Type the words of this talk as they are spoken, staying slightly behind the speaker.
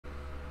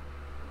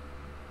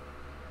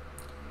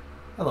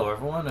Hello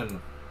everyone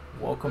and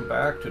welcome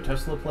back to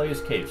Tesla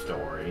Plays Cave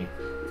Story.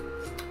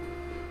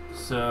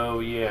 So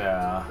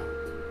yeah,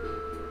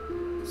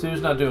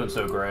 Sue's not doing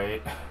so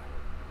great.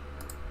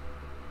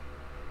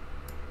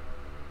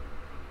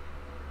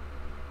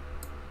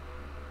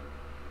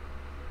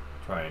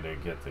 Trying to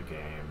get the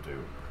game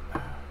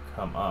to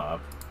come up.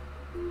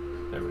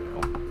 There we go.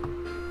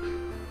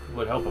 It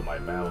would help if my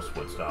mouse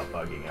would stop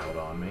bugging out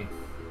on me.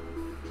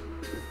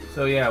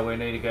 So yeah, we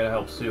need to get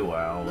help Sue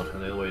out,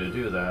 and the only way to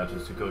do that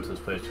is to go to this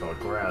place called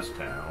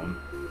Grasstown.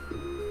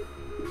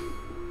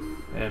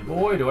 And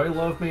boy, do I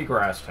love me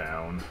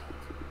Grasstown.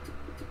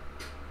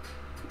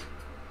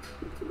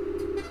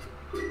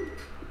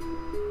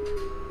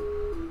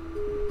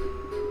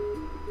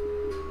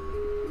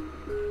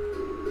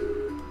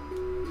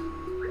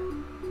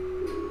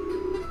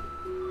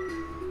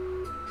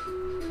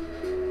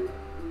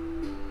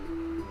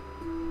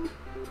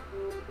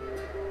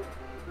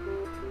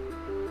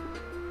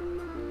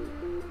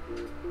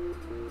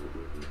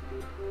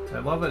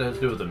 I love it has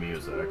to do with the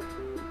music.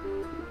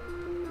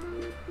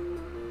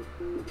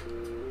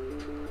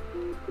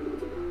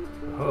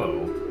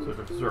 Oh, search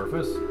for the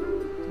surface.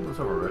 What's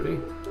up already?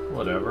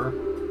 Whatever.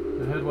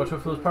 Ahead, watch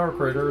out for those power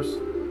craters.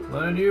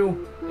 Landing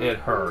you, it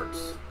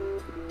hurts.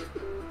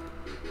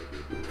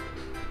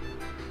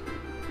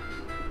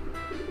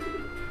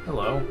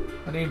 Hello,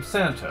 my name's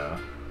Santa.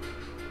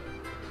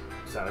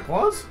 Santa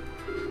Claus?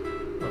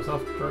 I was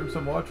off drawing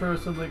some water and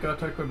suddenly got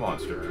attacked by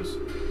monsters.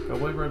 Got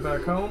wandering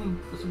back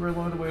home, just very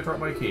long way to drop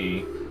my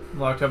key. I'm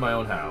locked out of my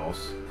own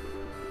house.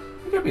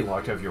 You can't be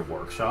locked out of your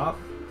workshop.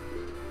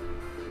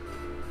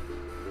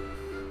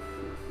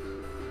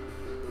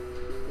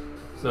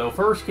 So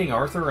first King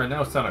Arthur and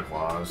now Santa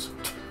Claus.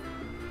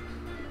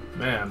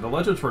 Man, the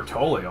legends were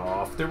totally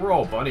off. They were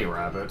all bunny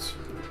rabbits.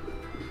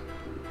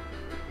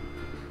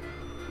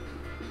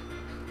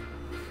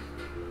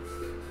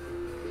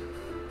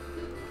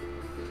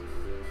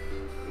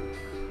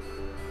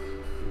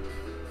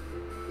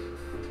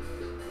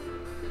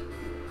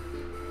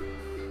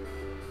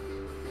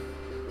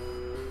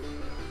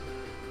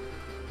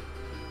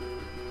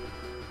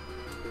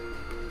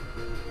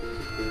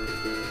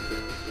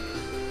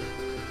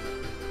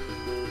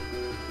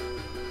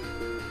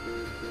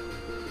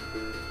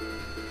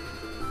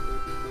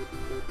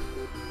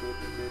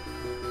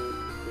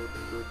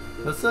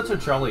 That's such a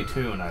jolly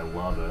tune, I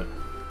love it.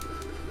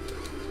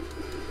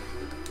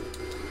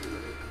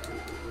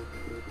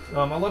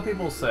 A lot of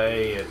people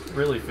say it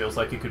really feels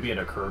like it could be in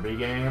a Kirby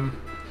game,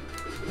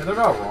 and they're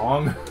not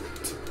wrong.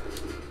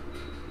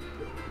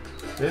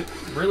 It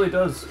really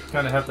does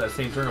kind of have that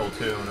same general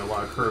tune a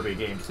lot of Kirby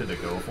games tend to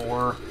go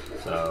for,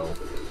 so...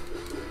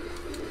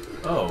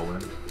 Oh,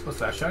 and what's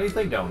that shiny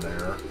thing down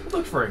there? It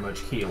looks very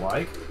much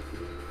key-like.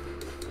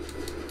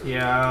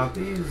 Yeah,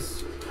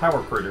 these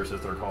power critters,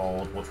 as they're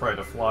called, will try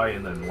to fly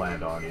and then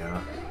land on you.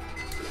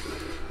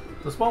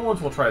 The small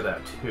ones will try that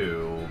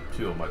too,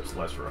 to a much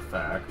lesser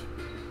effect.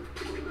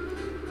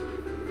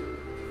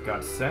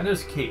 Got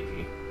Santa's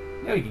key.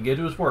 Now you can get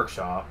to his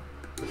workshop.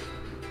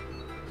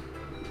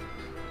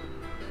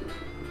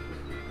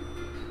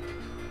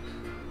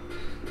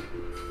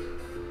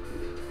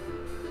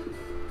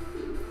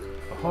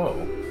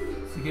 Oh,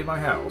 so get my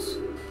house.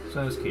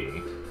 Santa's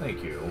key.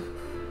 Thank you.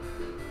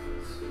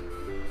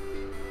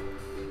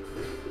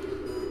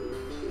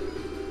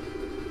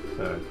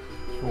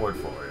 Reward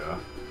for you.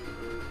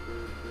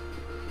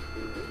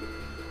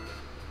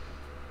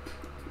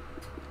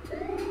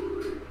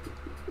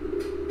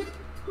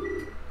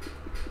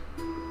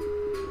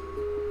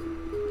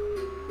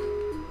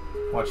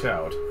 Watch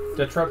out.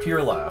 Death trap to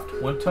your left.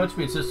 One touch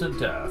means instant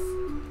death.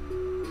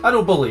 I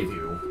don't believe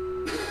you.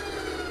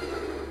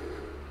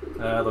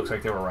 Looks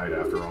like they were right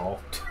after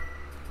all.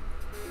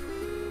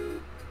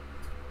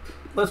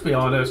 Let's be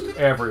honest,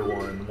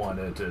 everyone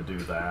wanted to do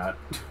that.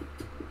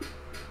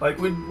 Like,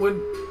 when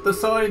the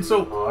sign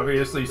so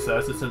obviously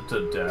says it's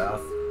into death,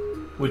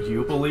 would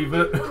you believe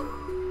it?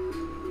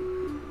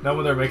 Not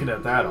when they're making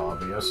it that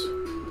obvious.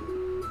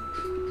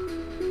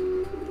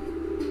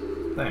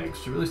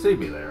 Thanks, you really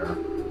saved me there.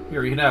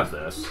 Here, you can have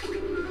this.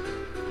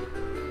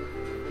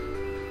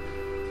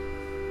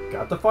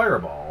 Got the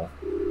fireball.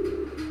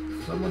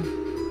 Someone...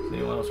 Is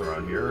anyone else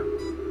around here?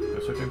 Go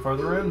searching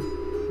farther in?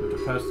 We have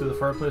to pass through the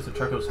fireplace to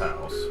Chucko's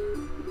house.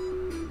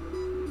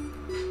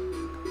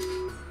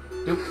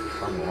 Nope,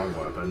 wrong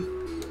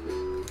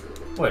weapon.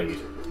 Wait,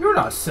 you're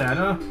not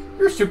Santa.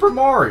 You're Super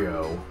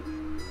Mario.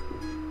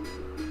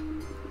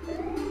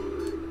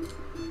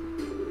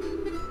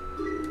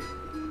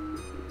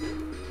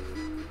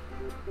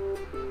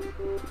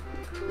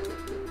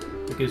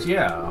 Because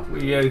yeah,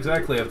 we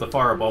exactly have the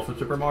fireball from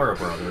Super Mario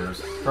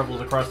Brothers.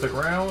 Travels across the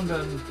ground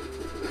and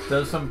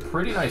does some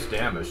pretty nice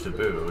damage to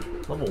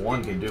boot. Level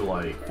 1 can do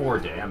like 4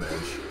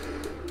 damage.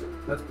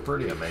 That's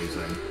pretty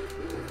amazing.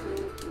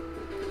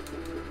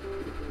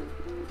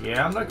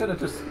 Yeah, I'm not gonna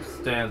just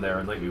stand there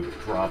and let you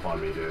drop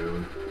on me,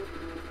 dude.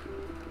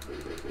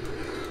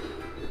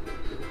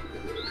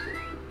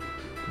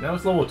 Now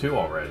it's level 2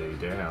 already,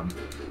 damn.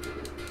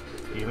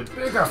 Even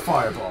bigger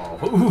fireball!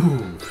 Ooh,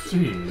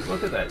 jeez,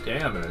 look at that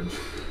damage.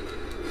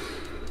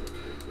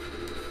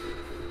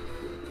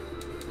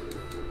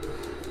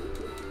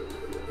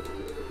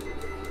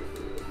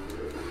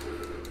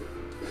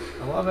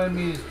 A lot of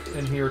enemies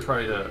in here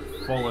try to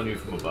fall on you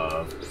from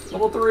above.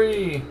 Level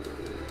 3!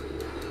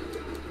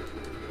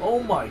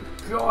 Oh my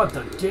god,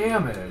 the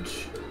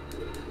damage!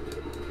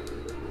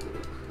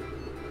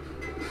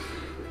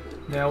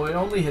 Now, it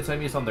only hits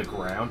enemies on the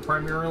ground,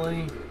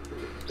 primarily.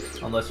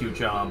 Unless you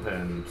jump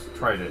and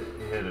try to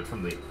hit it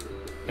from the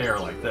air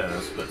like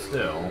this, but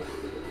still.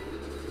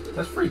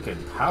 That's freaking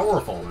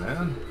powerful,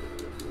 man.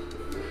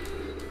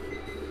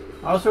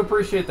 I also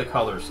appreciate the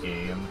color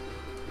scheme.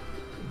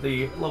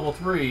 The level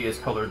 3 is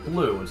colored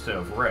blue instead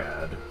of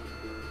red.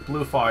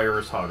 Blue fire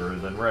is hotter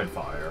than red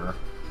fire.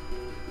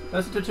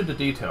 That's attention to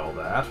detail,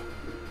 that.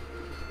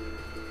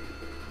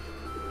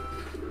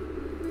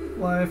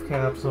 Life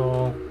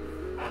capsule.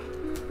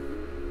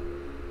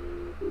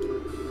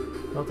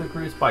 Health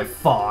increased by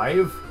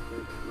 5?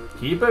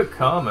 Keep it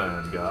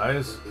coming,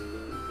 guys.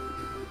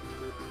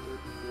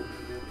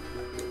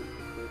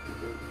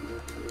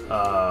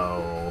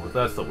 Oh,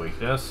 that's the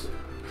weakness.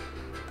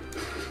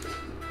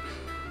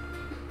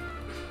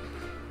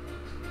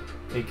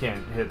 It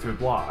can't hit through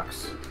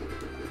blocks.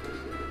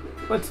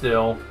 But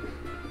still,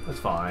 that's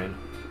fine.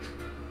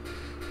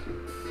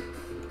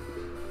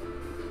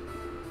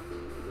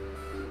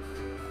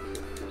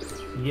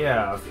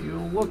 Yeah, if you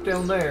look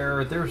down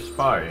there, there's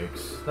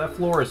spikes. That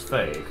floor is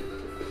fake.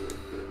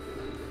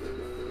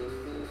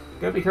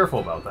 Gotta be careful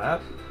about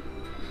that.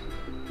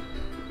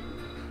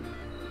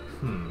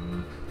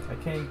 I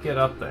can't get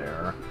up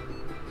there.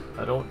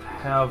 I don't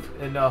have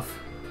enough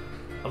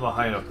of a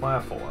high enough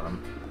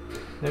platform.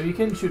 Now you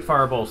can shoot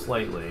fireballs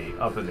slightly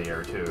up in the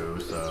air too,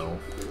 so...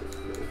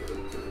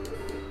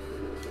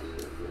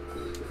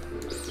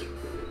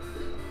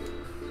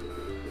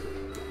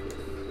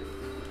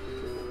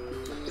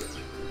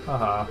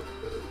 Haha.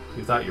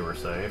 You thought you were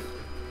safe.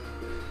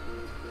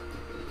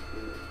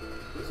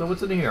 So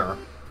what's in here?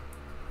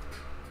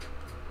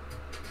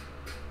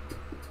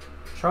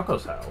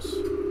 Choco's house.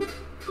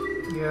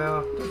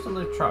 Yeah, there's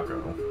something like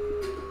Choco.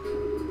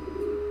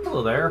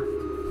 Hello there.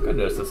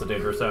 Goodness, that's a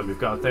dangerous sound we've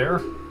got there.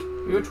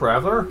 Are you a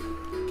traveler?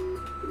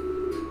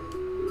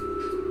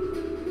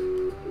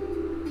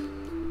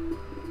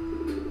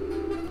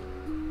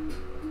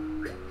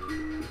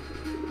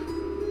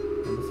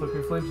 And the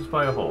flickering flames is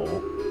by a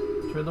hole.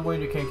 Turn the way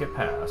and you can't get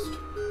past.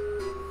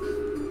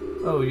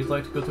 Oh, you'd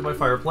like to go through my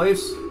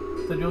fireplace?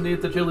 Then you'll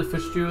need the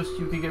jellyfish juice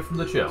you can get from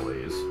the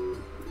jellies.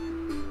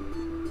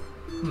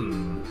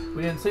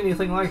 We didn't see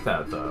anything like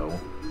that, though.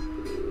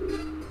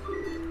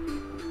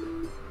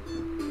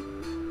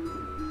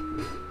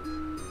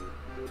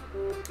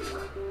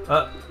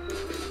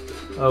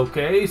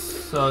 Okay,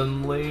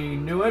 suddenly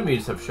new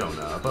enemies have shown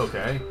up,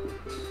 okay.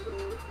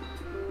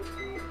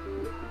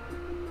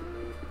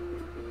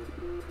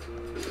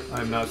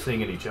 I'm not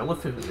seeing any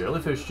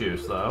jellyfish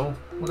juice, though.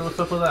 Wonder what's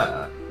up with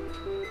that.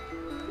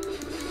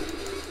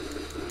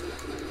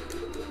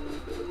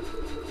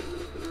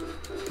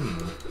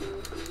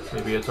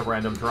 Maybe it's a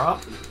random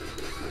drop?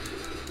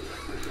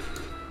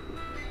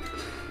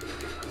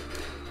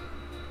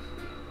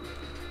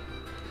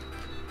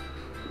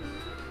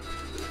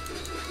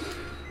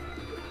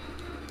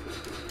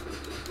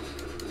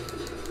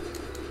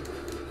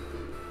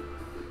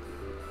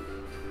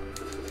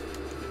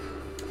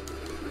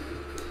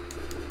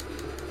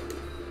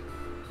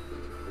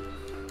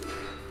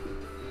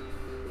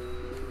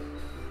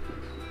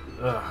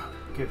 Ugh,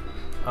 get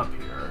up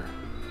here.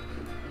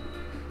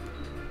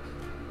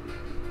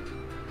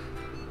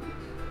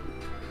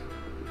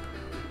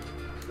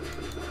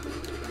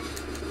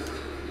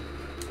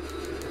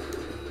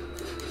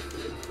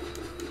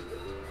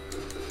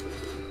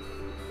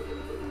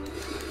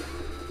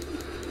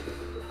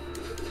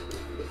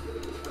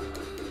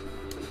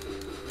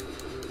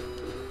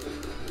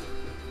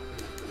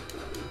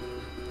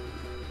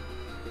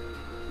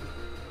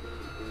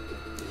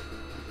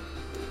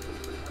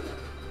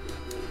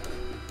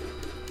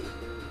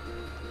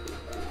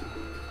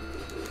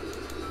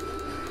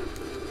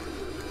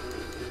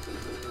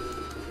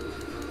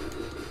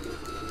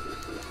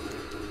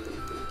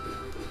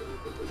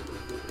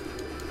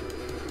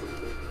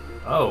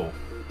 Oh.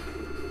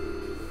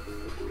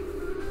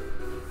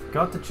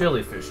 Got the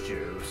jellyfish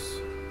juice.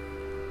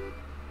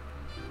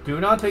 Do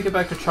not take it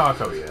back to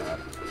Choco yet.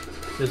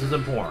 This is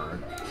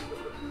important.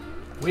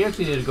 We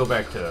actually need to go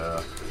back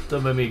to the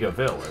Mimiga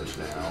village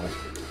now.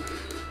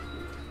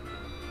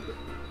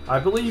 I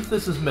believe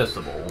this is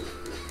missable.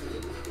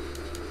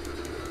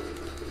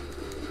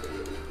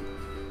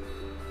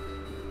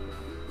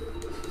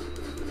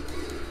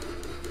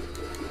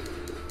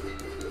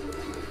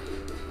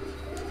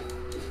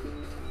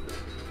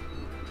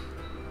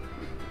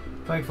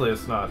 Thankfully,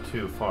 it's not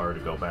too far to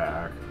go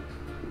back.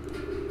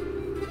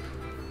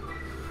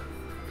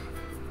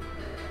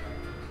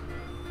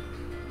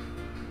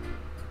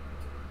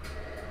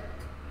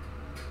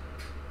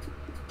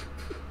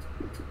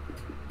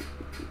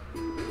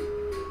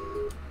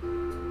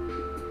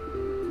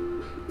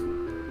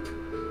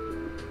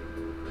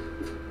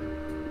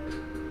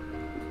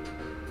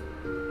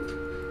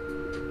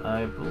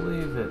 I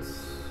believe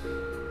it's...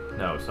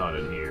 No, it's not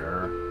in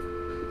here.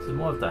 It's in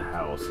one of the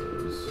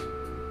houses.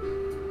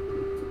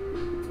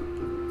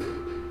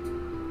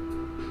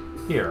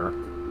 Here.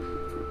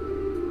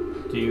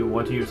 Do you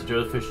want to use the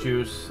jellyfish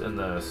juice in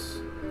this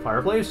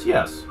fireplace?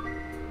 Yes.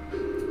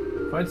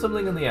 Find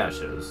something in the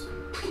ashes.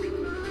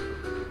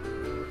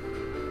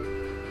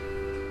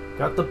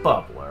 Got the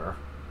bubbler.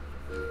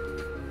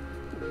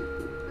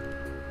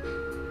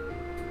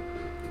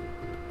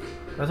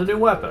 That's a new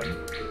weapon.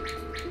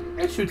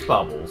 It shoots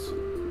bubbles.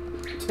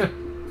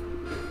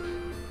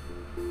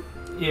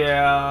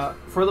 Yeah,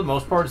 for the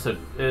most part,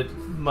 it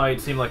might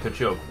seem like a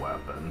joke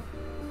weapon.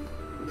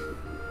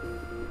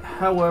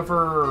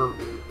 However,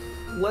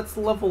 let's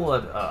level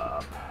it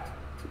up.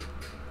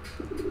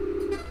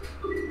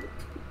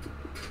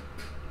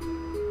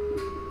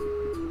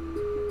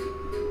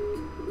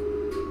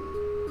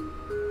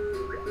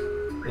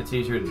 It's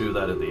easier to do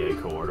that at the A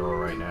corridor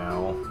right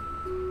now.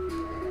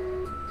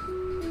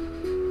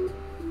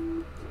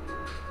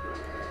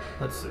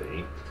 Let's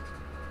see.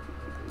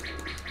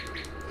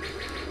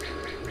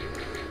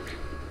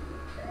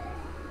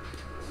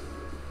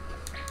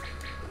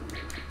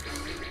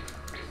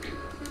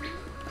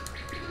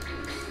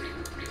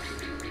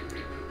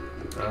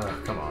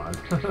 Come on.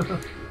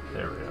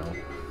 There we go.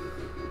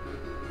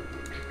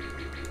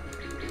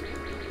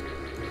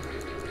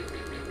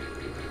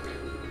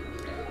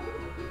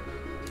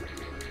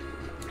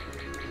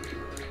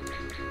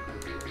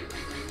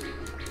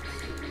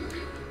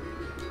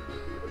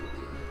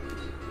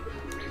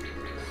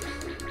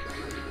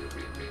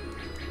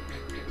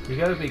 You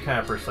gotta be kind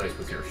of precise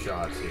with your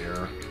shots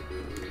here.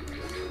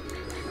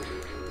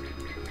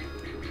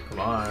 Come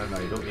on,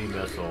 I don't need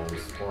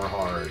missiles or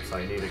hearts.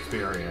 I need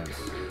experience.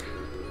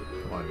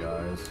 Come on,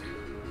 guys.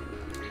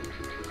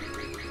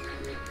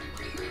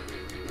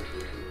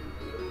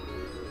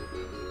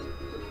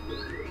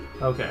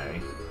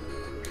 Okay.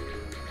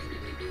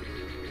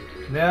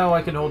 Now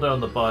I can hold down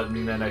the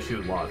button and I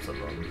shoot lots of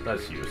them.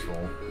 That's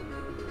useful.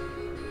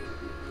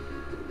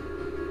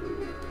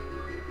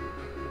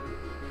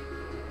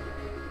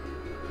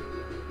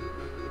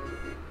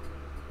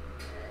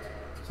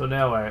 So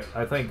now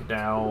I think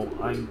now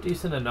I'm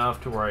decent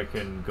enough to where I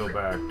can go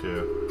back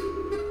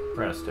to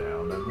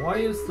Grasstown. And why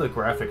is the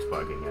graphics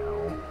bugging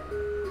out?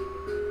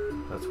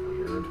 That's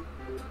weird.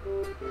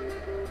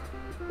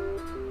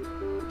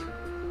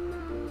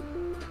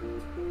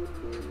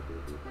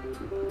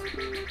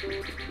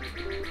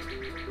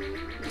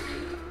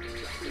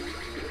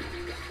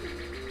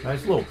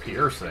 Nice little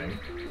piercing.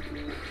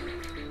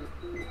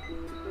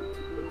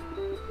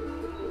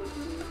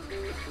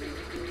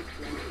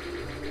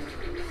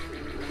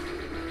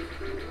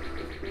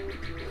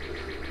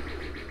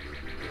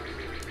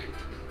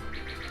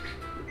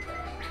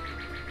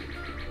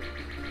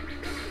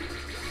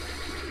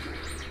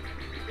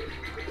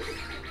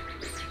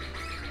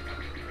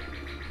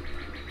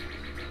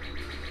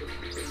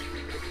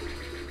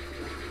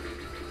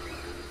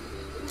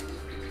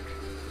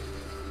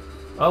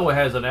 Oh, it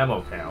has an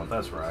ammo count.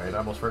 That's right. I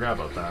almost forgot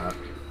about that.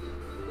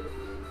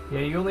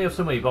 Yeah, you only have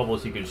so many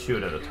bubbles you can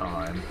shoot at a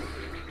time.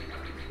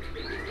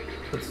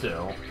 But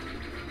still.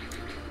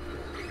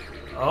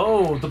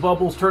 Oh, the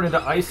bubbles turn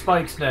into ice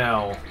spikes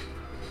now.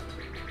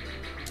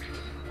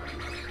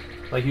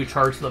 Like you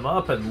charge them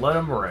up and let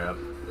them rip.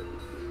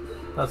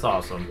 That's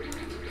awesome.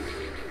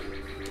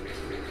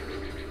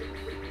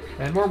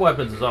 And more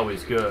weapons is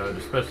always good,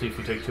 especially if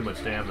you take too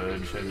much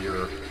damage and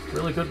you're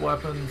really good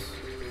weapons.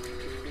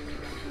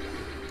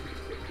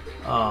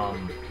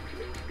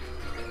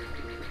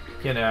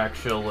 Can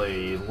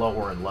actually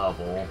lower in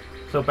level.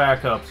 So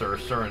backups are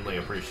certainly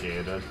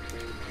appreciated.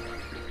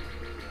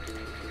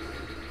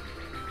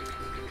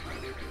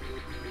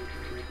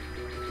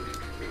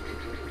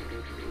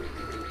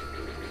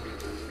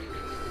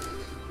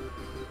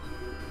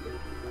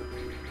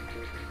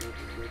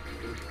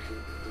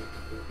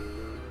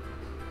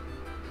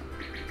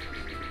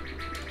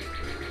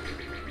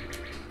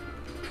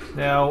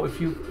 Now, if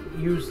you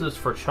use this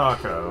for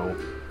Choco,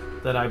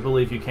 then I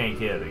believe you can't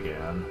get it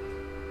again.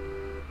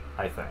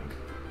 I think.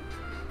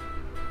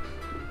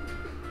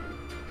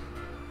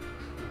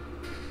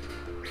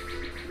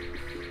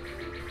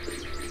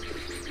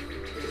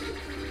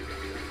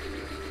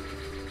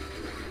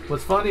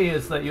 What's funny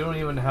is that you don't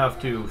even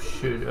have to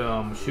shoot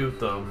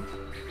them.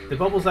 The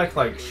bubbles act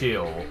like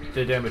shield.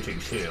 They're damaging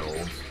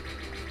shields.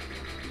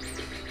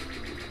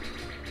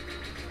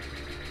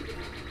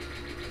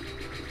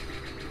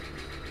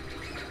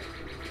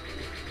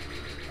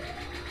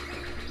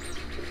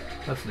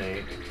 That's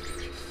neat.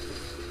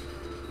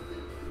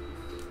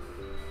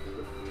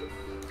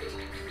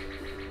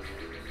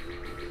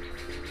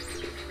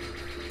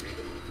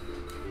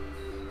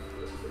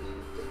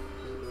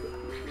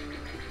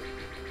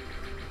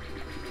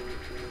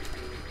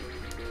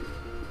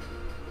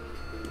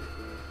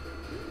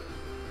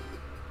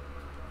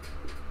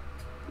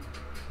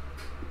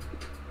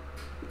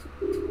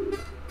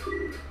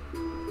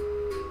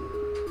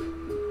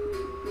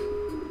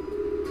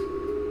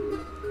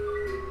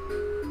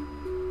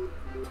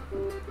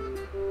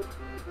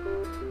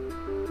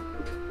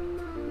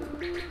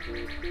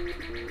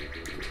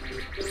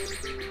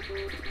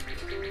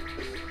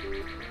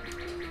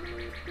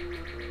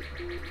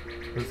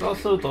 There's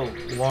also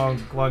the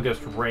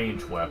longest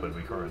range weapon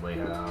we currently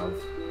have.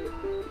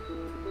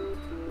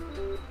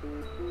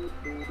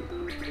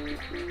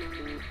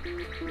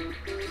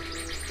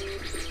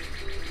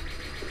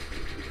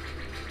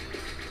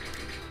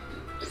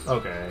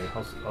 Okay,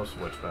 I'll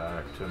switch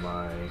back to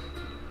my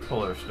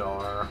Polar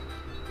Star.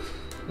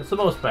 It's the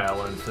most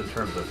balanced in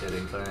terms of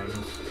hitting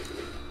things.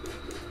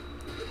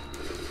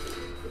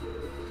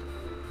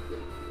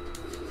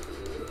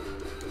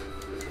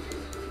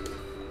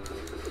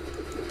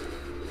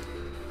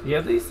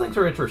 Yeah, these things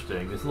are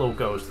interesting, these little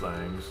ghost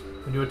things.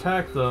 When you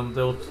attack them,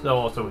 they'll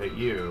also hit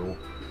you.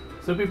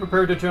 So be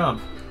prepared to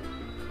jump.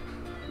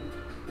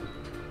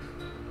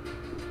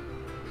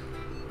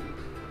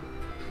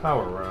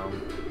 Power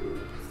room.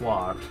 It's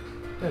locked.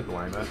 Didn't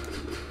blame it.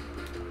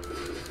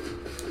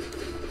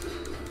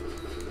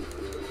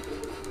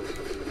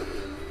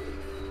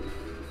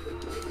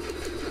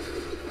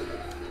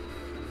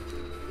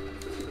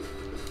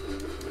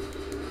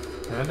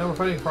 And now we're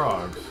fighting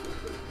frogs.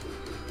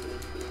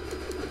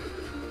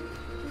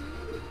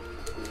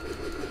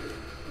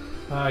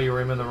 Ah, you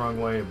were aiming the wrong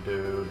way,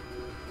 dude.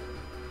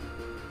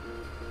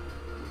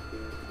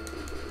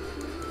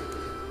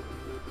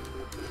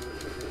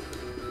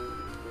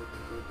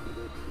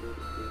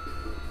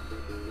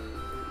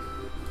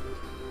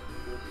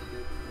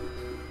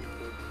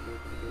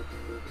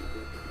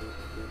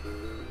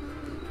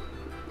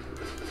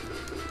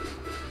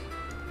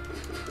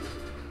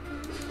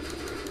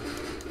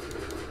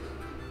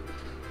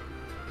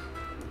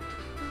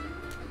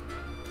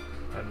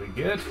 And we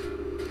get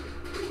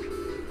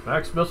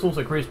max missiles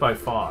increased by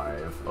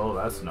 5. Oh,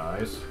 that's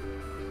nice.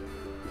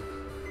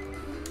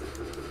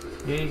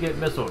 Yeah, you get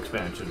missile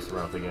expansions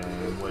throughout the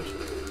game, which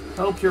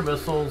helps your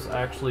missiles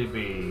actually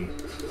be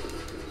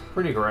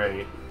pretty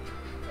great.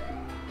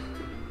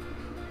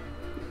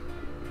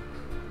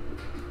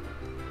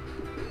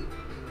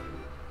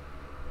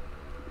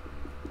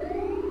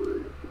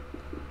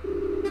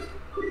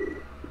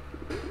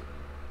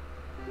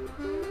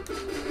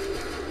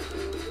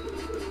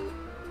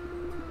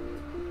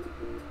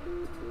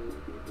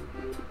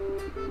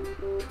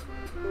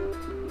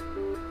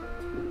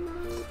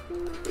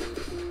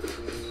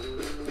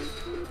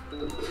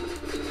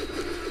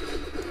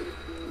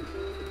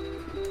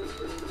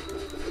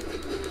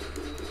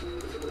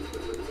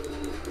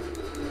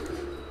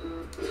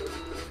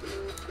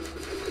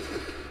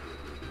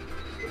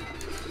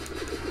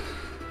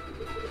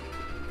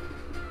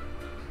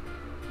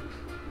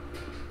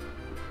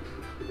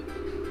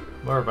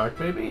 Motorbike,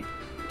 baby?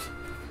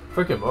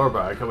 Frickin'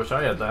 motorbike, I wish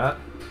I had that.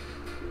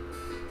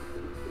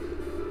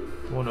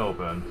 Won't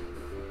open.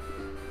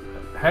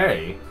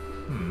 Hey!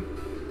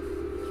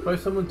 Spy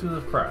someone through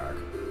the crack.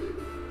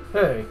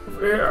 Hey,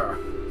 over here!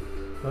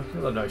 Look,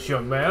 you're a nice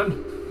young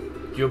man.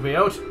 You me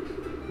out?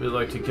 We'd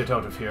like to get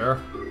out of here.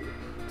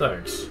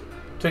 Thanks.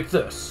 Take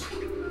this.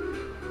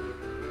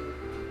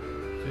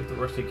 See the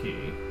rusty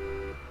key.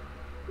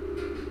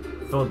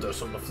 Found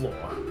this on the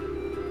floor.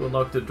 Go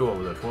lock the door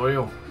with it, will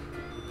you?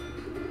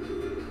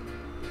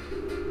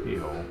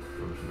 Keyhole.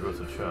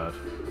 Doors are shut.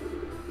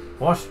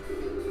 What?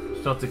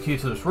 It's not the key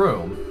to this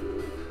room?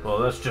 Well,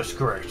 that's just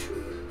great.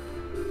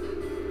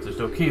 If there's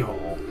no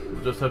keyhole,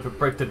 we'll just have to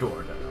break the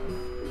door down.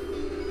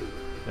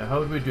 Now, how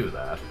would we do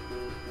that?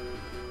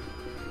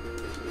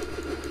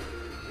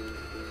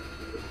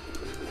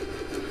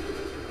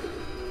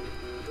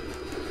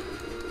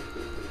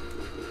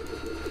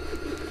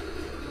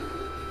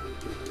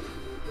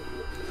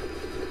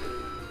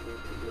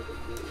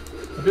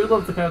 I do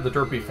love the kind of the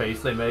derpy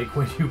face they make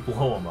when you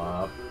blow them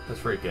up. That's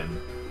freaking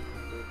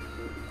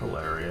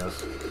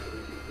hilarious.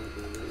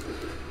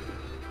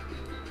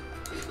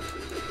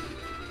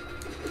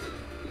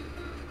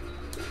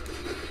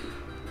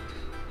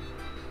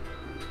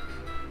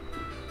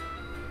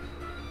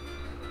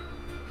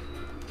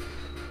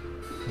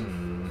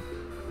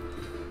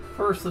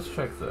 First, let's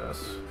check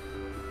this.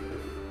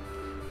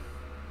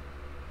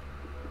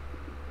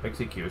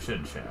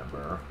 Execution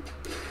chamber.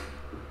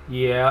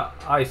 Yeah,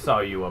 I saw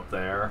you up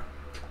there.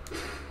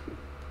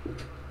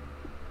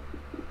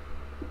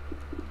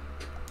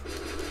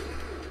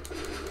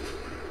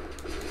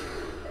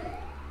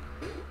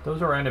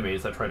 Those are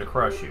enemies that try to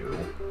crush you,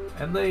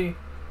 and they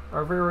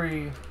are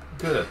very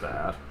good at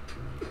that.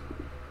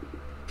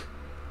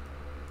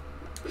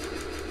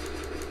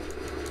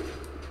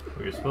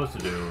 What you're supposed to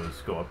do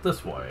is go up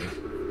this way.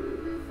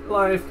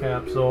 Life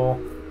capsule.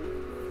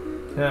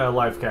 Yeah,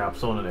 life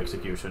capsule and an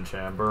execution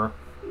chamber.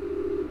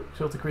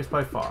 Shield decreased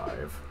by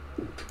 5.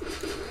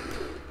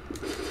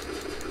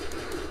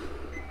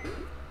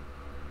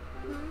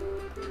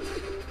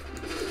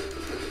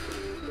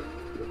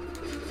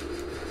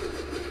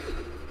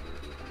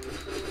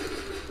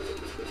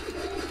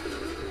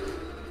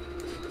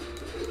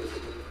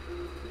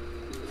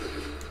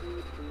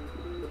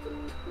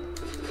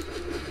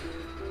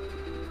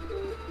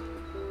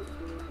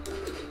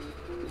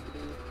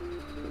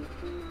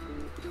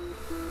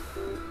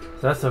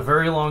 That's a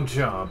very long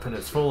jump, and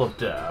it's full of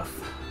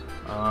death.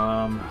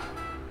 How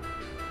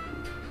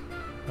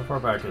far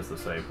back is the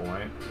save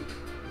point?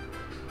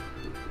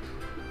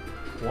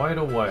 quite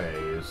a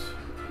ways.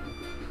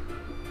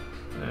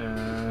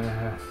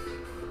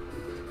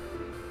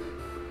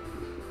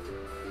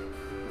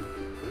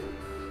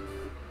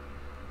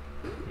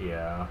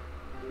 Yeah.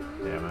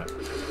 Damn it.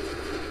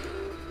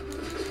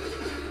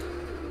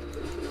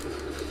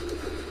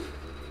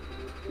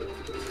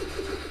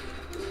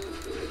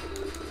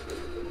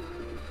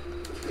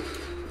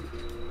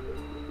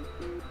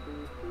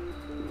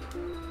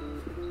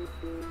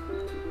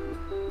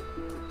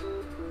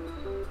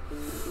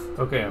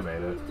 Okay, I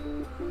made it.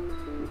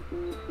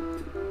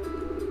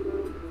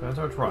 That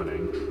starts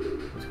running.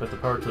 Let's get the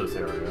power to this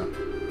area.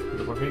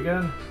 Is it working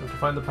again? We have to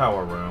find the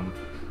power room.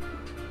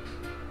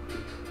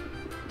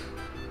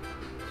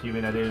 So you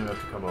mean I didn't have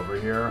to come over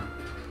here?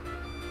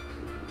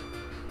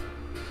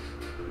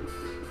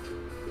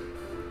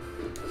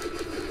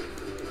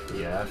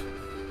 Yet.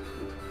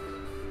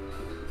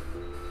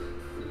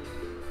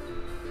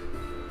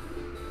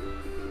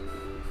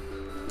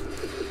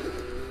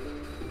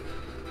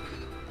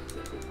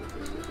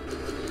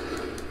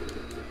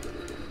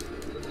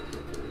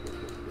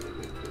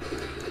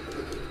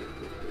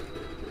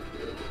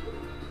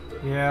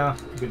 Yeah,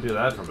 you could do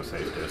that from a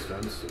safe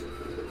distance.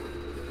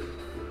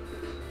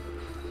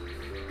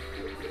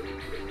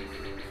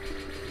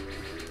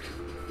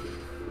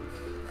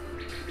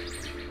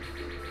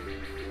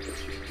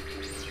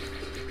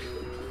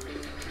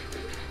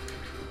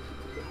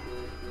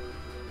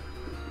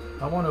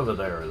 I want over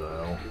there,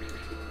 though.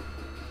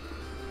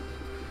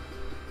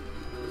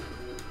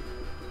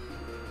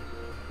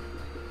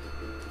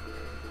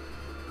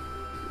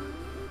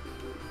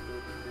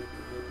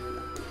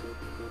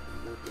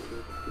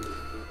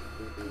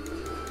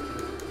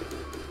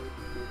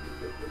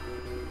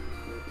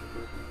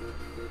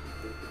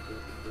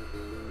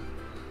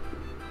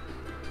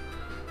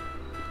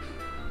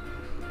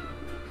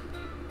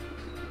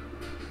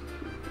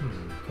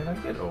 Can I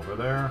get over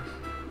there?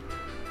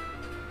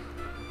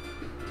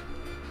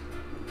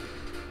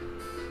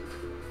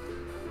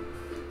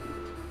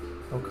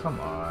 Oh, come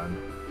on.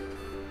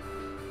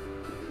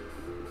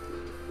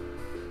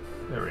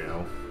 There we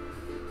go.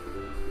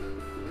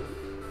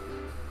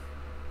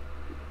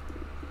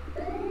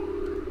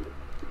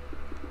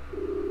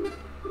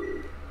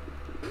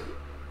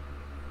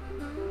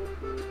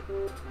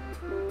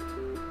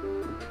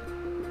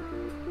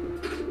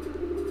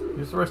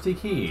 Use the rusty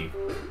key.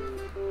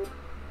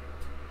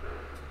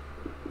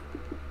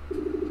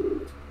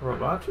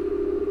 Robot?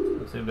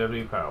 Doesn't seem to have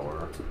any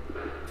power.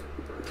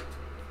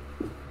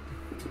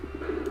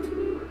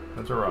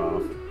 That's her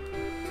off.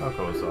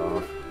 Taco's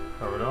off.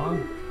 Powered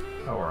on?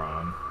 Power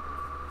on.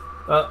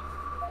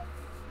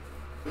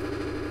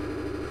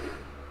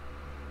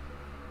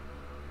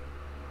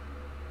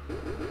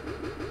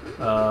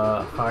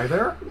 Hi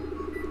there?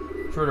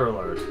 Intruder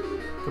alert.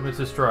 Commits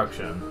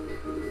destruction.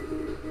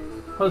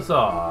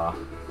 Huzzah!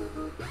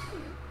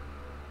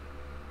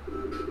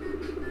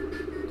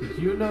 Did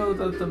you know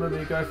that the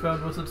mimic I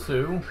found wasn't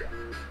Sue?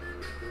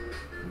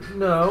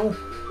 No.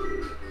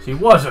 She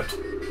wasn't!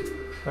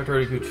 After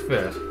a huge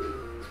fit.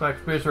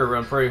 Smacked Fisher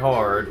around pretty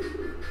hard.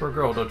 Poor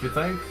girl, don't you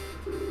think?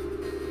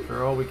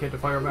 After all, we came to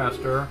find our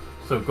master,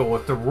 so go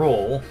with the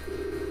roll.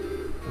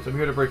 Because I'm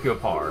here to break you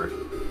apart.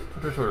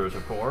 Under orders,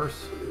 of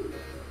course.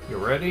 You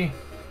ready?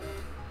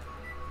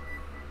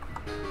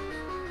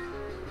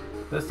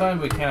 This time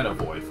we can't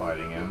avoid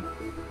fighting him.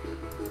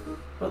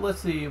 But let's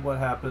see what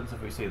happens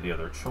if we see the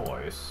other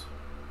choice.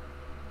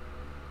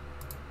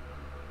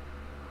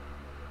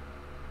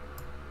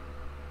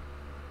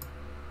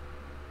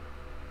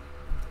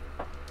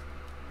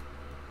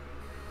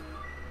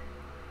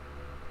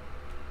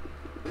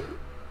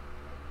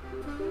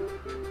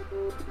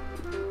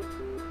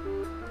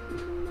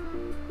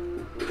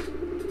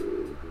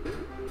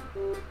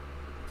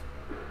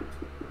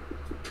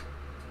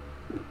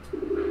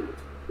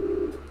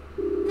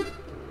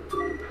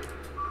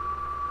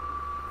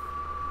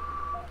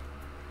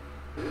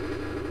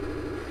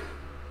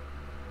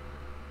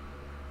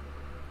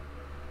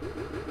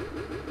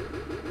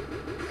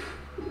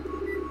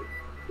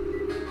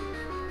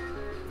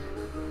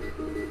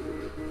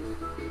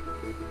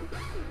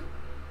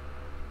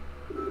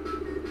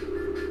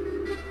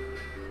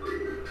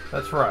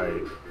 That's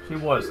right. She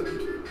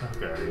wasn't.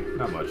 Okay,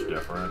 not much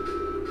different.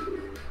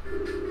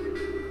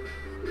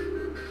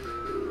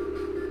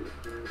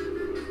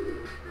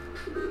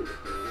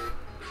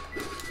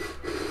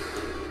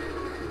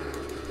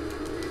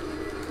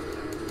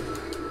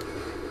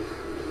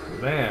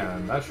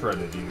 Man, that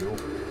shredded you.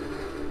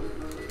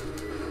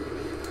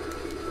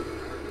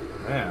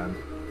 Man.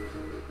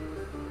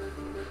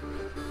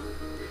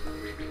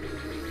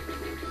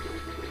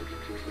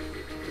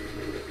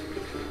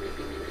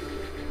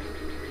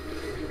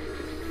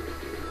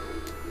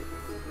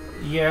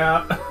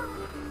 Yeah.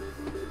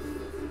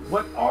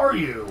 What are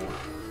you?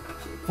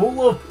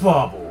 Full of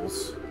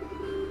bubbles.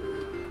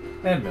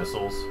 And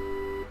missiles.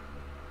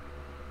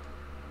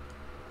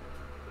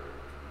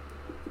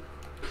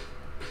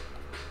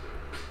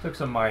 Took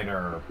some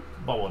minor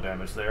bubble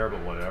damage there,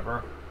 but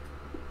whatever.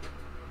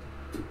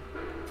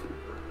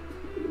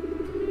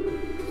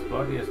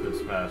 body has been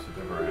smashed to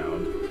the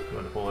ground. You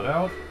want to pull it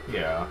out?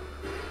 Yeah.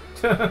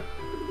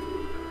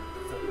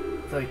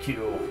 Thank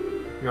you.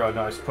 You're a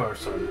nice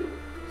person.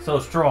 So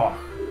strong.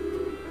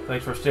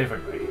 Thanks for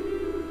saving me.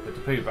 Get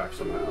to pay you back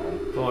somehow.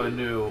 Well, I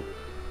know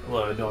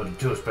how to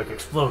do is make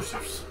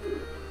explosives.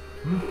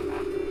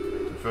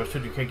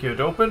 Interested you can't get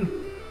it open?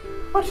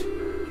 What?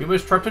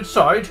 Humans trapped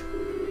inside?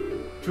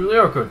 Truly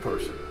are a good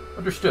person.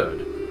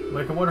 Understood.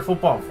 Make a wonderful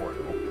bomb for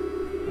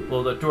you. We'll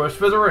blow that door to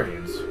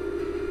smithereens.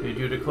 Need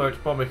you to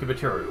collect bomb-making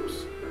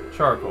materials.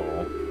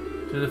 Charcoal,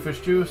 jellyfish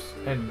juice,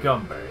 and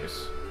gum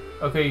base.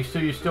 Okay, so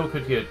you still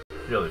could get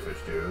jellyfish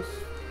juice.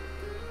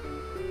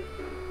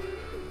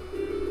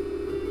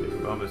 Make a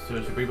bomb as soon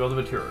as you bring all the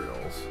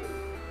materials.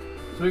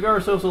 So we got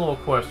ourselves a little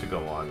quest to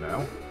go on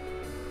now.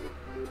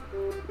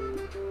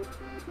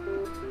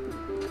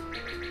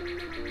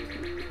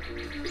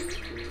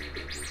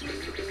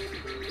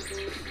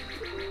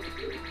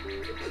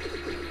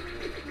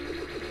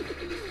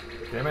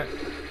 Damn it.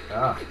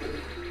 Ah.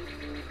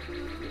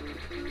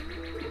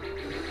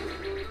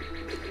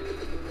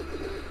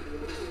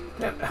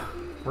 Yeah,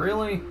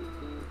 really?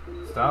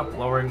 Stop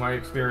lowering my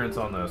experience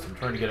on this. I'm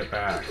trying to get it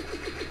back.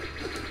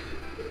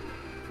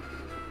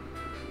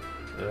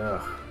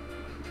 Ugh.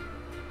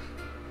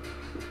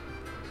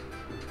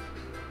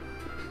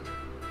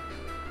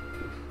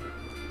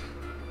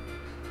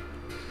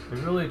 It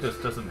really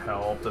just doesn't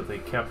help that they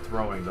kept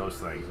throwing those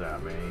things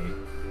at me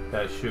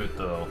that shoot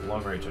the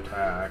long-range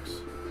attacks.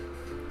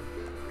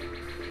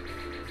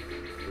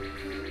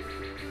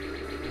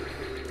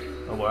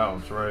 Oh wow,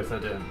 I'm surprised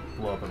that didn't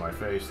blow up in my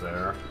face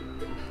there.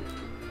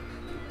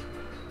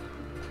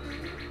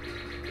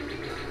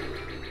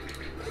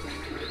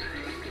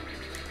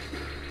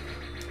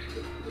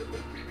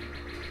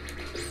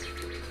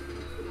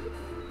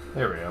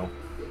 There we go.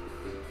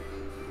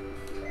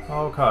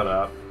 All caught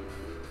up.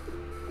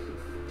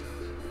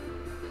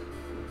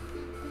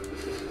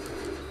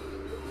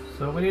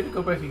 So we need to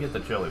go back and get the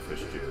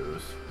jellyfish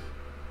juice.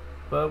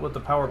 But with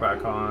the power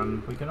back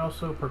on, we can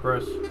also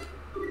progress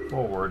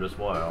forward as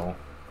well.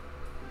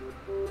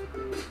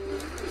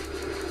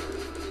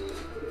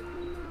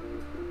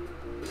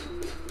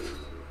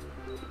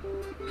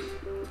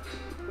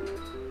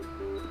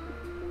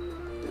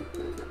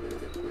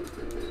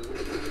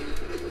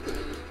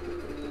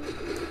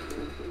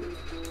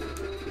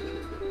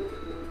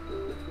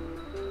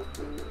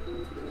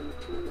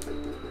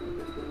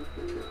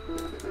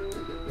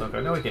 Look,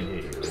 I know I can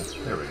hit you.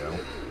 There we go.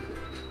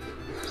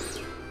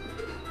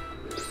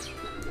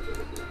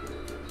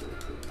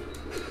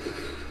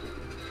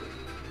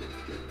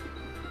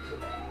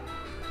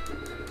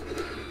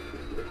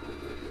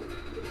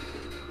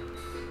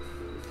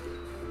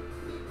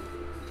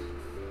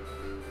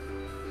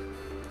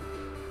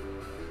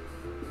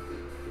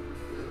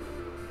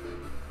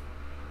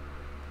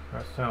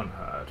 Grasstown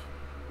hut.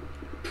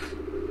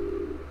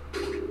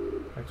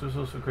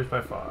 Exosource increased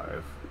by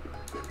 5.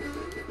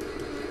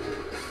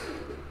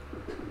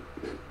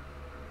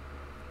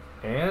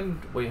 And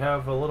we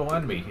have a little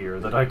enemy here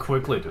that I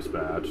quickly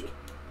dispatched.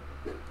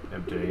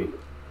 Empty.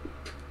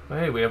 But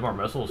hey, we have more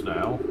missiles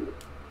now.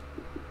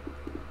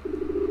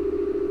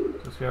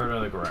 Discovered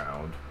on the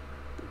ground.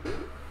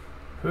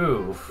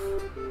 Poof.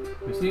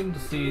 We seem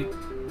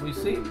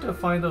to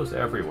find those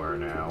everywhere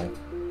now.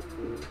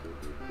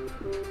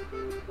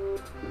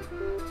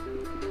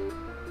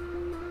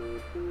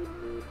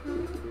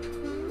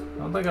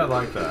 I don't think I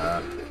like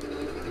that.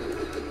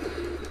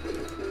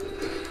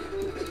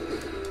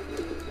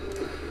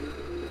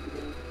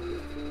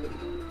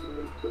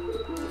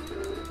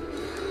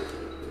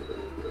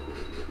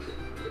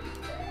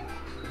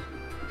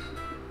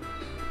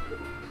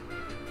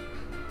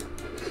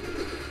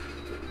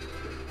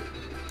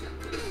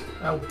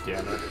 Oh,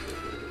 damn it.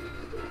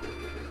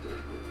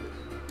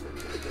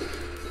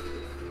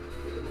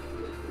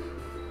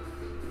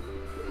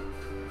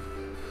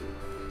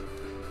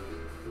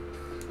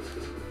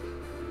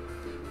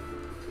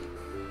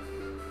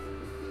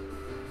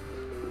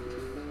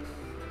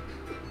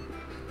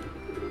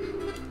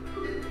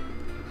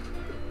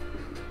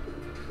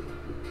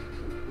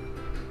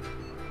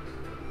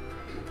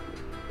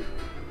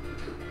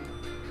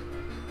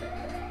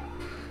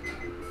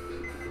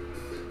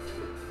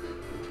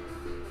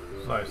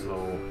 Nice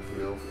little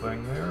heal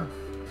thing there.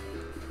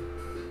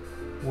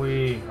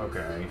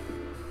 Okay.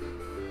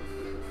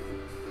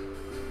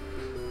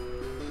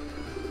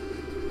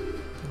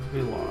 It'll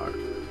be locked.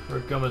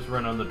 Red gum is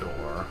run on the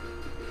door.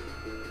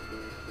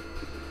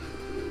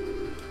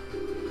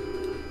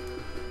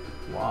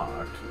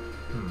 Locked.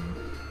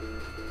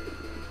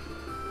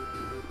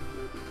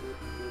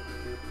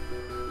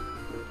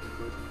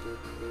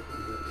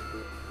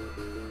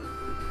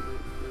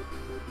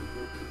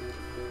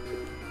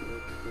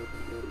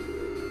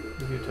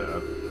 If you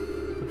tap,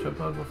 the jump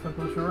button will flip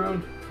push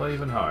around, play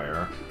even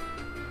higher.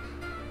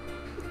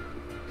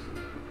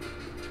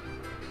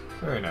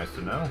 Very nice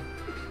to know.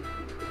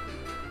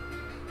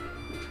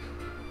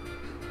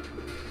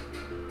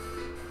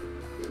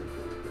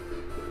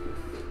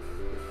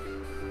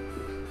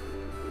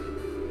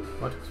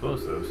 What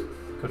explosives?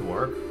 Could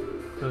work.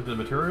 The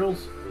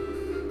materials?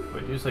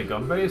 Wait, do you say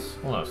gum base?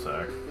 Hold on a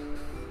sec.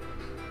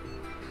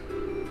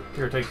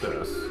 Here, take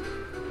this.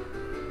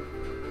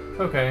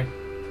 Okay.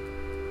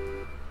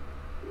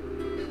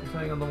 It's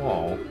hanging on the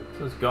wall. It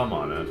says gum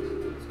on it.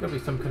 There's gotta be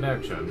some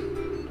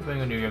connection.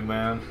 Depending on you, young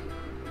man.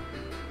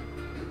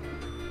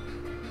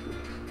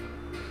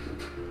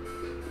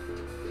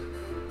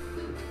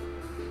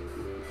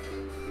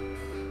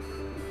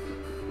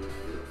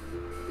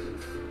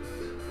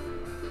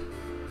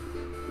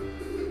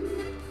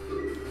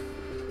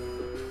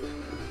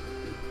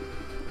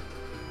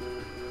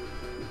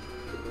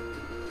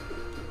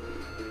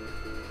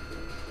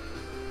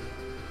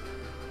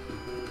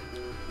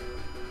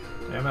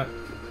 Damn it.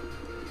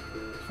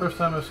 First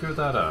time I screwed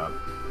that up.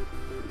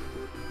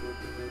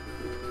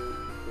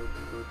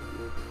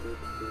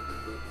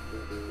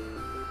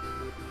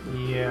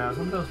 Yeah,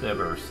 sometimes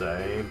never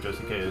save, just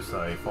in case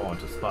I fall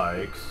into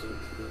spikes.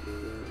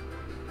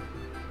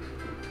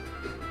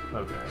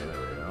 Okay, there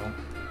we go.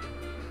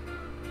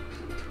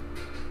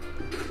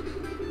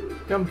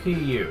 Gum key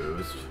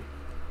used.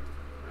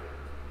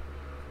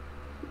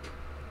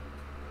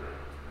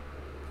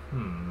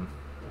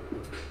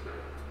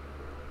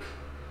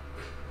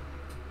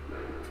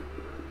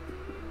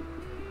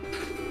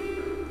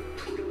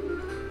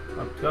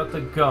 I've got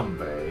the gum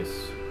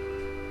base.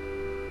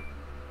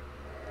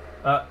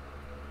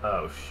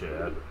 Oh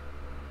shit.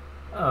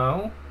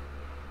 Oh.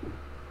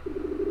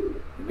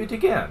 You meet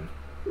again.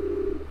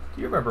 Do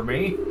you remember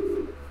me?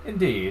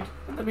 Indeed,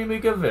 in the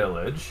Mimiga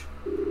village.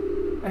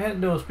 I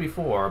hadn't noticed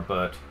before,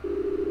 but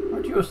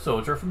aren't you a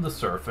soldier from the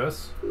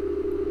surface?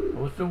 I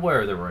wasn't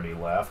aware there were any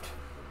left.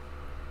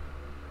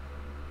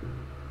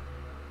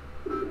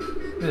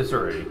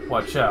 Misery,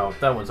 watch out,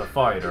 that one's a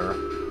fighter.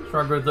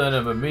 Stronger than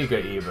a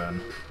Mimiga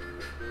even.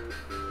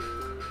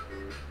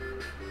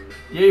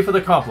 Yay for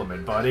the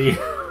compliment, buddy.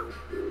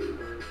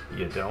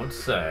 You don't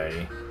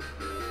say.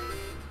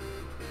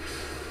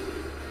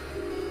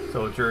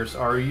 Soldiers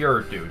are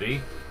your duty.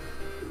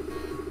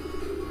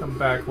 Come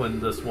back when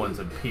this one's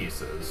in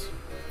pieces.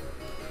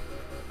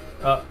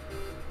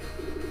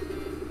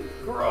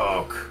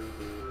 Grok.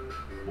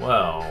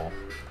 Well.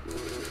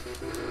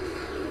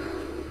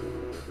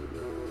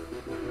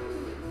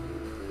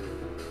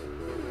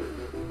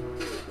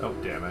 Oh,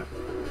 damn it.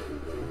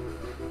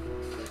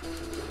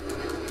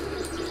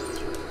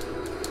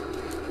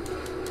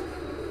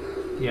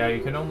 Yeah,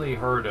 you can only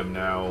hurt him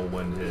now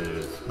when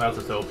his mouth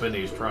is open.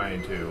 He's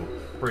trying to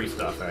breathe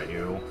stuff at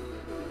you.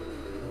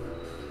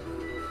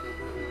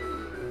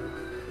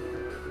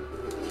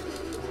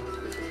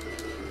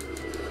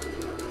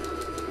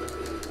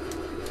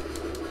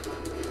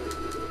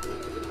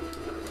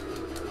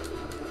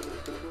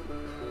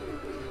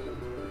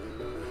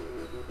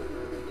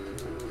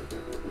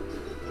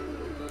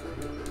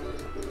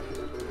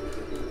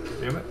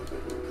 Damn it.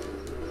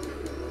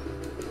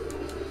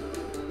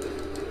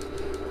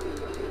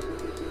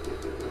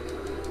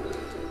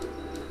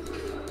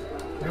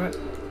 Damn it.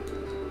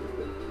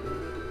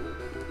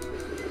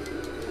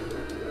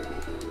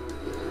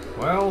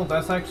 Well,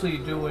 that's actually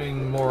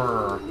doing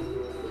more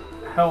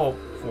help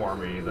for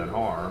me than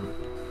harm.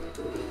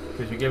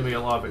 Because you give me a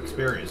lot of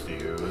experience to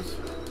use.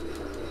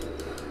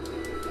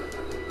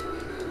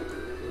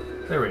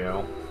 There we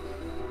go.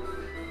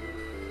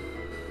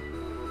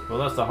 Well,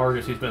 that's the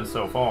hardest he's been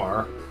so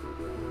far.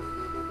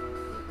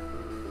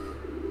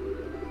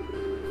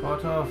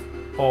 Fought off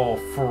ball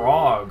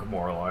frog,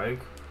 more like.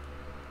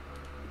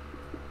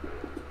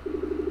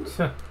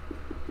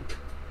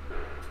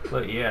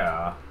 But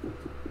yeah.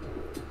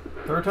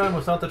 Third time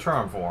was not the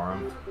charm for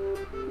him.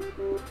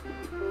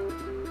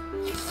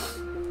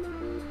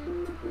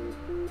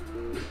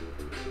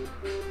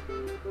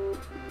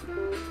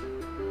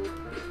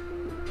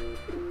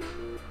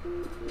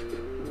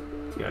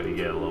 Gotta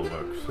get a little bit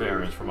of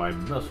experience for my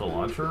missile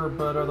launcher,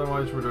 but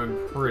otherwise we're doing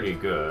pretty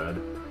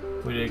good.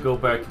 We need to go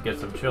back and get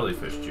some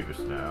jellyfish juice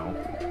now.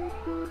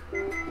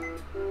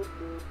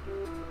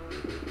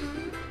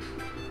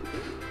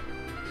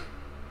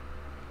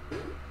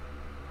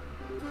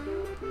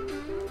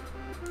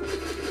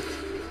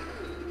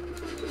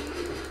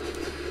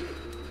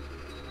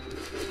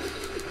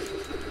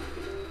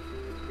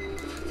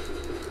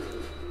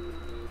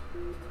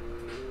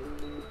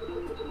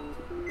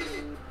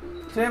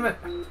 Damn it!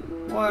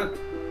 What?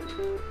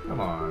 Come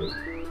on.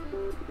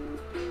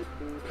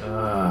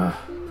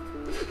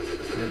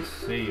 Didn't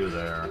see you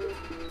there.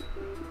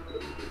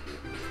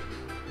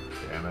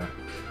 Damn it.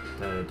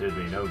 That did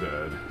me no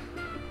good.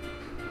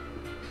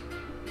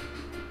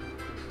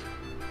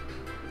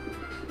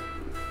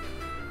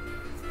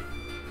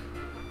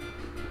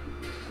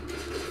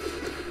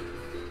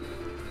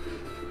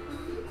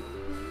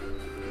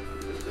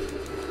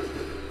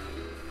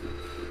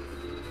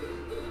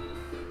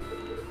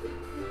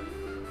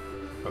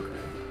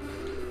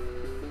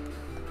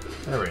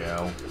 There we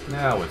go.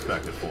 Now it's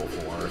back to full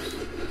force.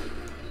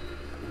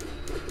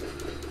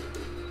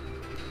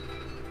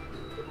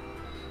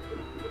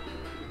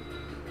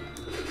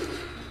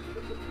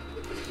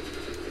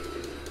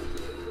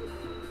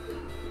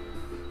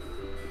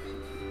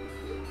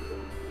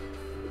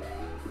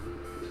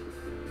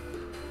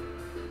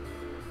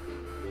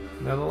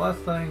 Now the last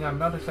thing, I'm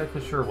not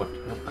exactly sure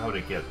how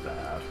to get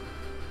that.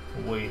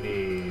 We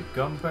need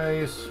gum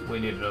base, we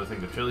need another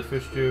thing of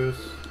jellyfish juice.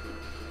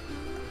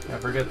 I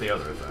forget the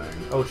other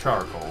thing. Oh,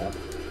 charcoal.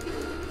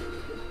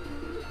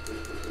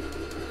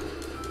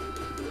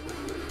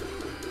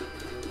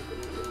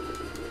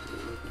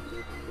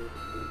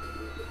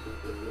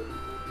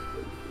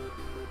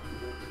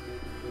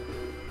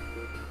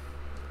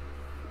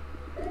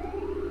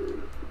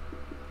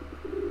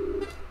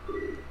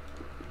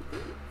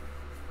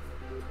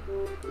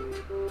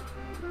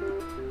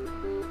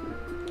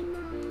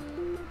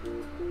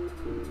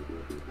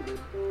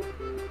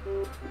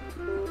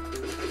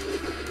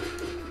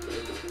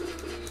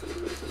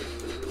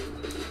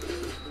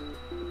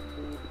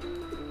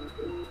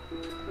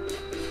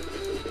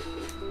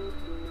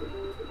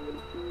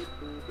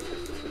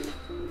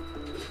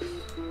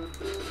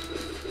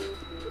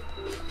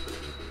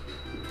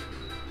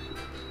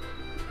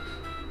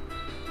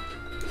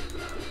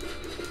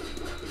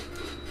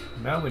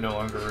 Now we no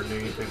longer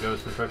need to go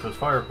to the treacherous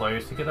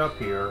fireplace to get up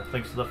here,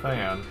 thanks to the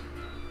fan.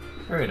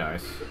 Very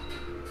nice.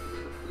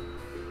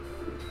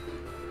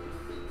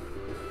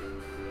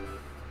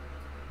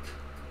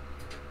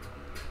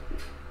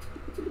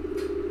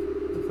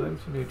 The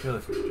things you need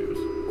jellyfish juice.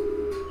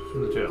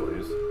 From the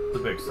jellies. The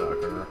big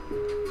sucker.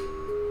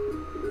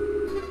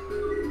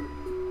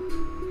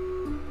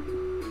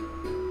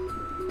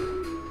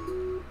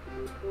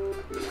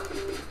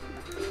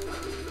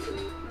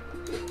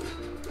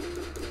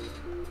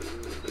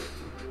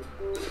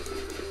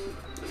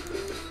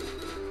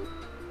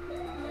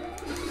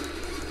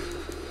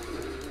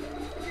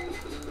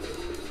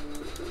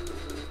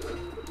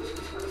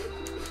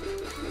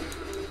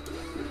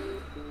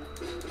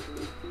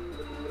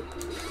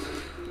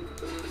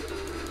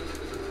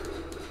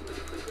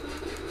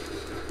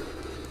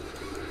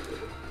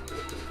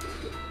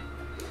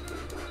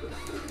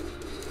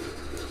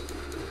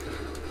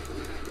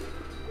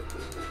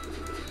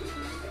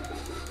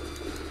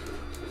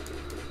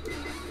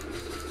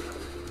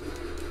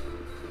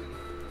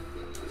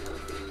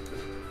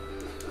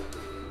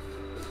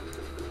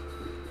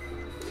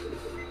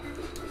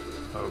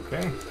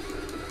 Okay.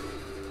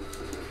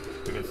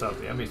 We can stop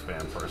the enemy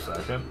spam for a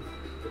second.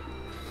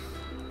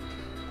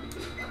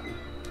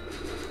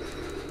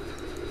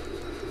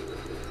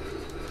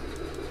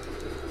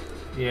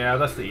 Yeah,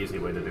 that's the easy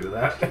way to do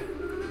that.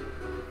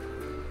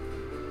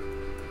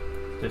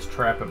 Just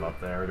trap him up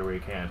there to where he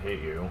can't hit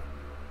you.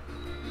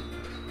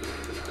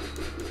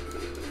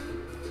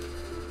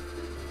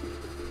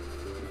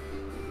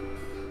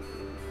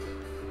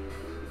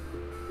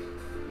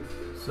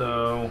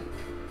 So...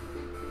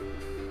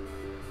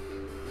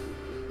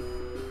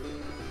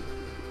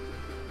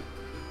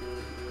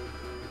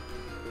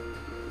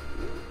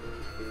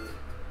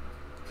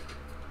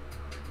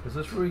 is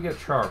this where we get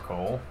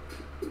charcoal?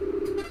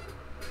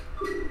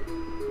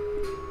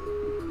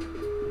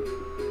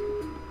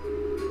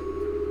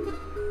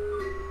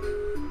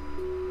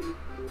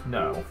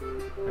 No,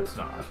 it's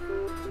not.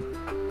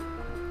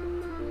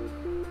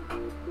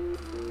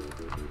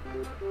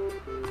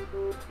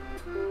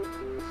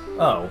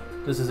 Oh,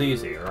 this is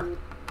easier.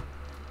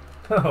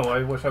 Oh,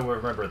 I wish I would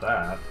remember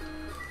that.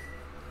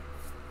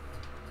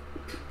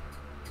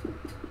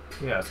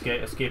 Yeah,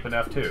 escape an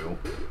F2.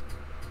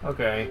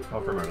 Okay,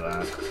 I'll remember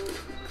that.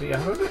 So yeah,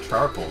 how do I get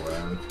charcoal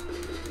then?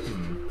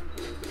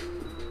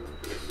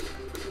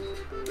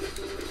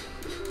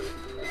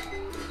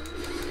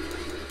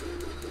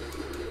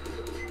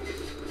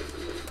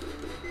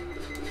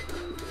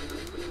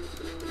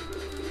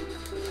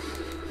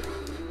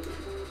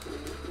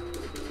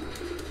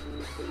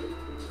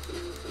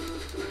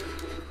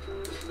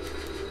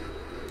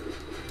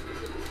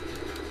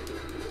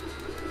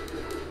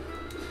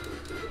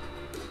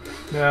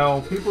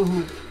 Now, people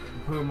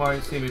who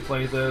might see me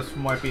play this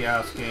might be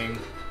asking,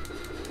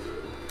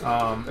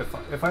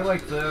 if I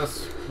like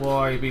this, will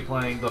I be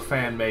playing the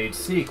fan-made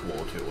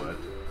sequel to it?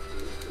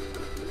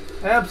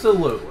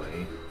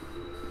 Absolutely.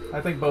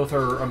 I think both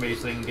are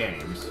amazing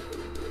games.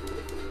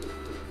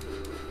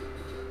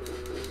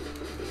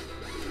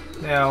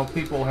 Now,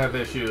 people have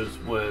issues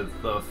with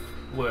a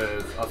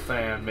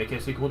fan making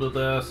a sequel to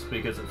this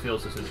because it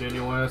feels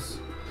disingenuous.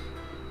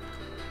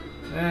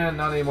 And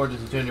not any more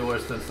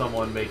disingenuous than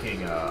someone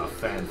making a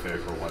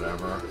fanfic or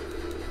whatever.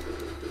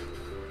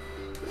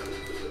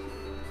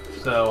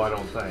 So I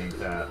don't think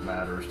that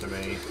matters to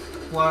me.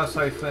 Plus,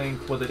 I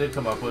think what they did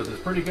come up with is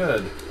pretty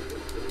good.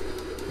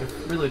 It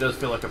really does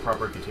feel like a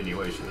proper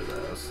continuation of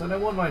this, and I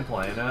wouldn't mind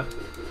playing it,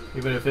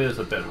 even if it is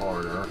a bit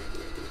harder.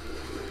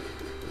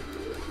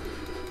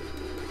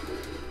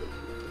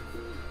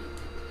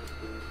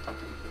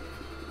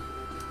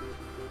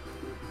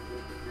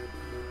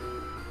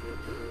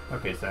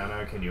 Okay,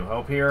 Santa, can you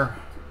help here?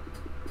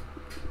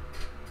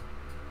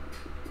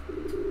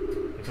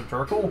 Take some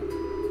charcoal?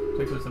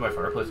 Take this in my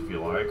fireplace if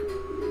you like.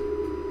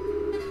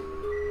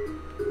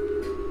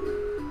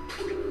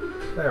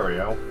 There we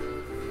go.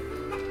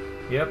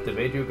 Yep, they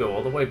made you go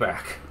all the way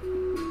back.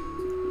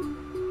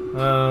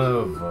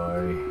 Oh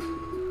boy.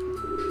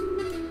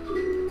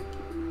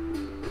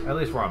 At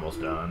least we're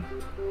almost done.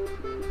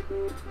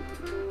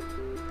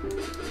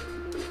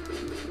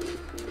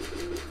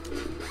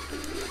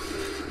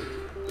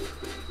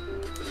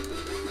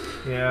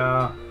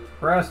 Yeah,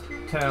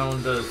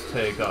 Grasstown does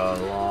take a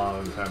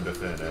long time to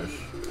finish.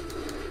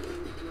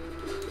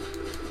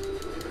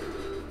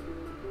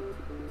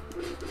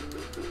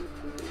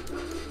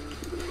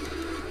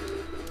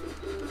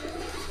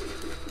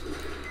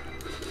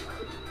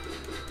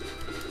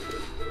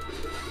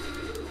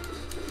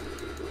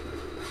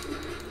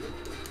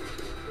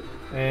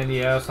 And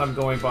yes, I'm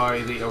going by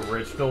the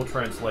original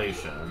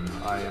translation.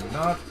 I am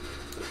not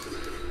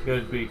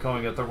going to be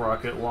calling it the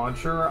rocket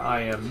launcher.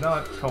 I am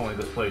not calling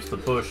this place the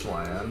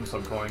Bushlands.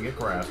 I'm calling it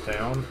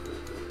Grasstown.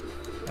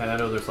 And I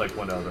know there's like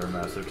one other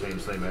massive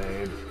change they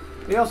made.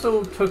 They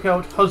also took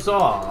out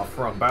Huzzah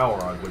from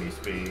Balrog when he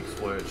speaks,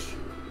 which...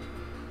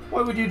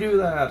 Why would you do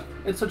that?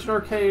 It's such an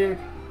archaic...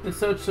 It's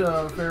such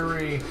a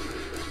very...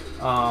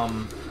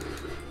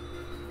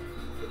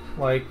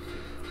 Like...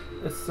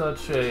 It's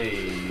such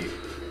a...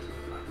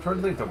 I'm trying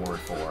to think the word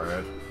for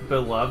it.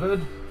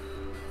 Beloved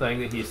thing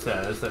that he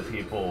says that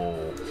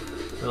people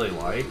really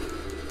like.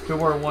 Who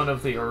were one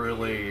of the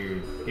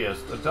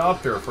earliest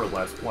adopter for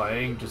Let's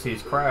Playing,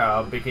 Disease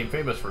Crab, became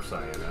famous for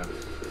saying it.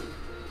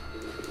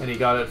 And he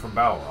got it from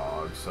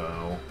Balrog,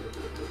 so...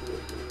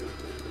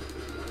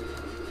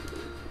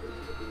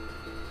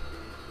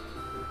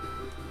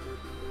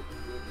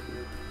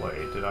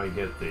 Wait, did I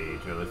get the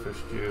jellyfish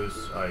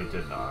juice? I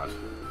did not.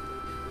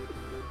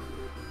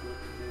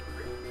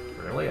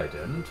 Really? I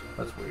didn't?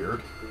 That's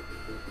weird.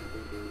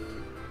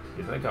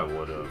 You'd think I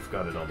would have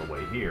got it on the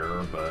way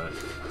here, but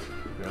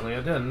apparently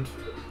I didn't.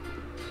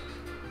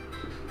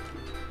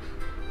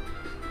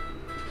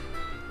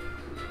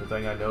 Good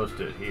thing I noticed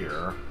it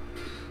here.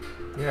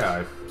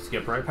 Yeah, I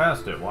skipped right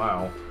past it.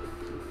 Wow.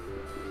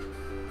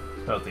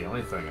 It's about the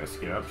only thing I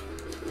skipped.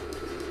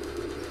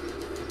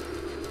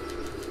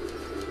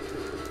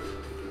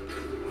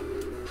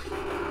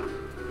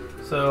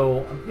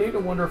 So, I'm beginning to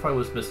wonder if I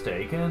was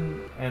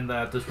mistaken, and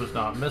that this was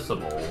not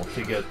missable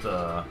to get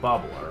the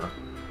Bobbler.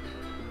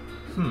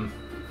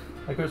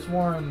 I could have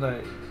sworn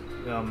that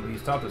he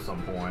stopped at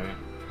some point,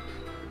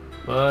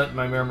 but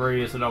my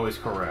memory isn't always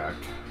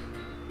correct.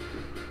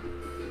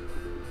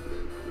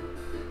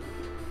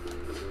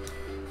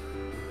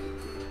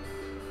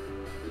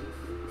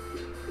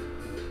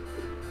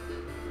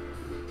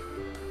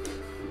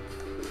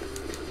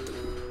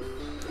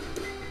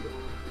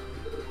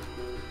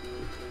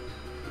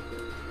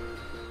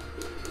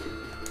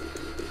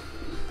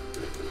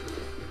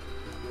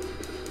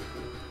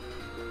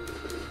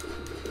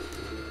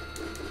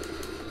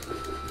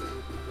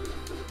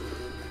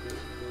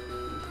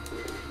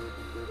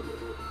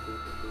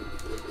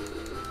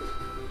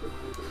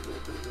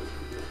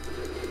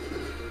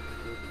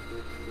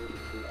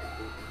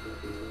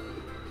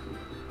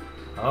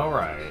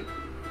 Alright.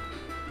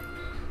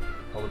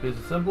 All the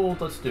pieces assembled,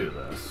 let's do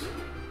this.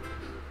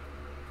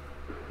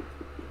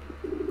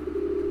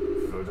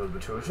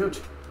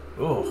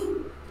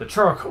 Oh, the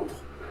charcoal.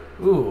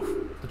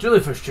 Ooh, the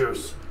jellyfish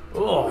juice.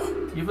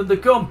 Oh, even the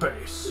gum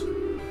base.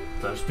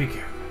 Let's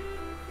begin.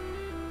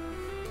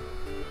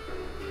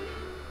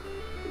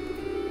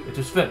 It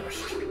is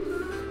finished.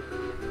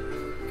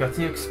 Got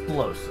the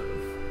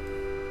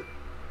explosive.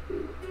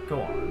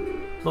 Go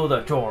on, blow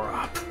that door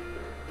up.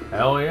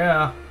 Hell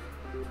yeah.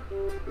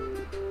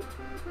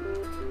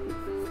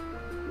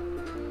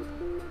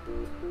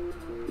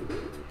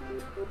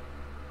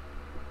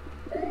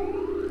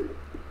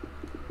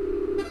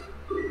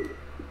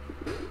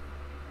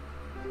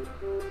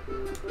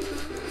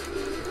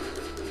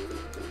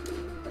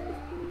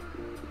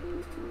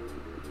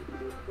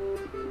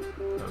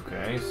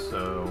 Okay,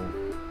 so...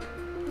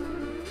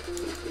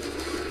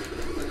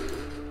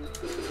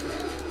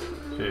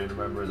 Should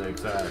remember the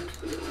exact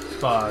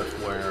spot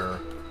where...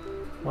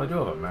 Well, I do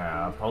have a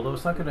map, although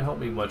it's not going to help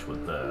me much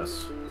with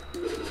this.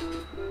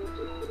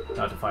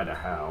 Not to find a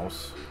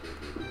house.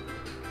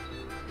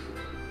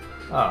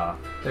 Ah,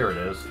 there it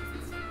is.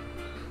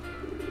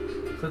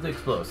 Set the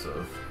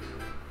explosive.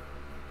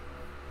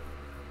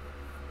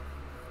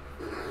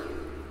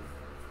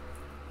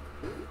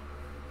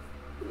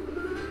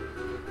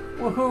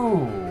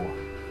 Woohoo!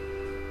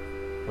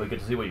 We get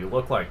to see what you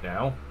look like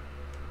now.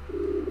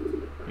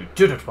 You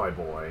did it, my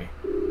boy.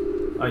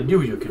 I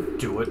knew you could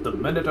do it the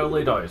minute I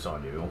laid eyes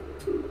on you.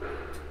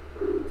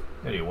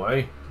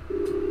 Anyway,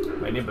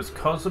 my name is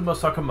Kazuma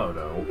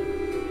Sakamoto.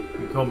 You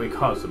can call me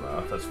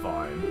Kazuma, that's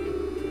fine.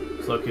 I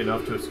was lucky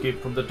enough to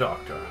escape from the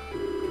doctor.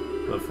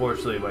 But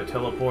unfortunately, my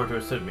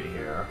teleporter sent me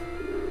here.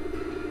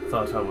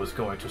 Thought I was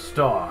going to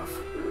starve.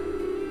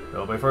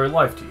 Owe my very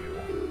life to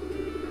you.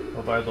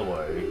 Oh, by the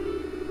way,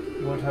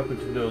 you won't happen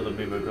to know the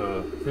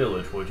Mimiga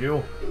village, would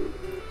you?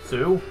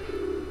 Sue?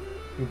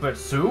 You bet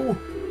Sue?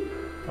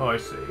 Oh, I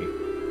see.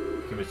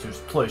 Give me Sue's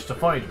place to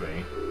find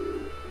me.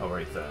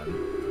 Alright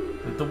then.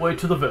 Lead the way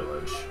to the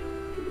village.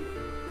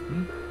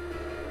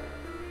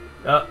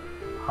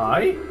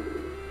 Hi?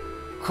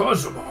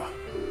 Kazuma!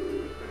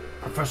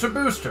 Professor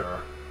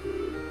Booster!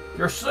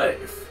 You're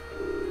safe!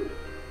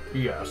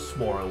 Yes,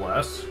 more or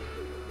less.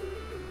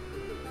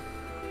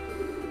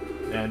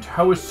 And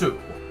how is Sue?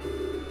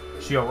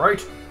 She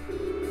alright?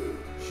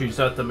 She's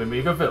at the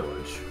Mimiga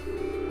village.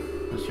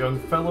 This young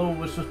fellow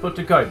was just put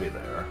to guide me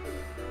there.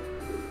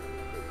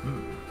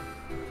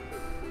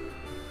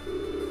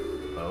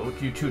 Oh,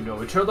 do you two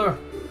know each other?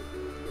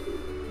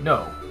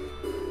 No.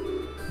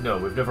 No,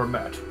 we've never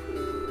met.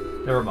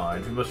 Never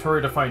mind, we must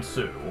hurry to find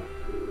Sue.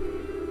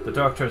 The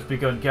doctor has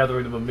begun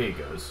gathering the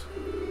Mimigas.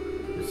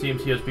 It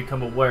seems he has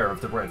become aware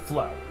of the red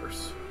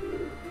flowers.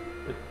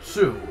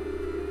 Sue!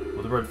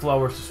 Will the red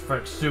flowers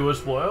affect Sue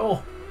as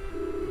well?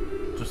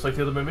 Just like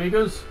the other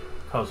Mimigas?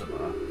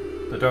 Kazuma,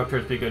 the doctor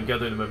has begun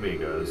gathering the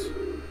Mimigas.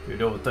 You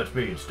know what that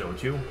means,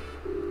 don't you?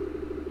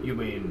 You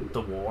mean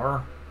the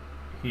war?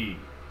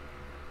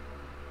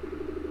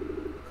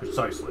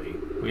 Precisely.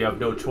 We have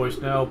no choice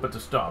now but to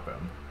stop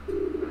him.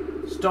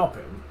 Stop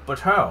him? But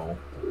how?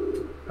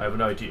 I have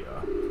an idea.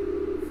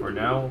 For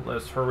now,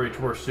 let's hurry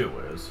to where Sue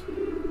is.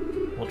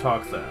 We'll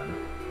talk then.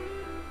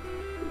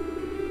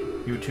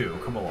 You two,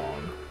 come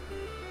along.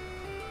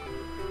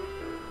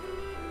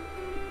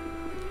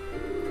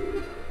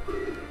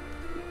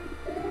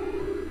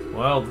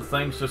 Well, the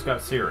things just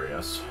got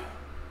serious.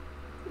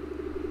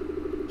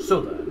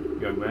 So then,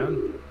 young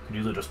man, can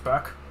you lead us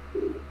back?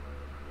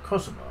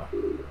 Kazuma.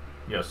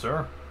 Yes,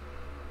 sir.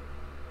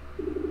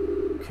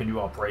 Can you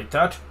operate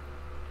that?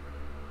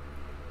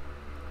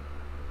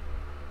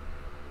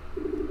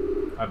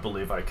 I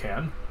believe I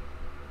can.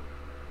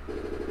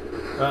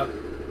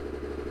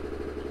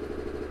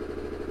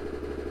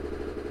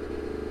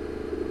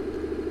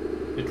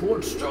 It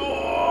won't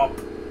stop!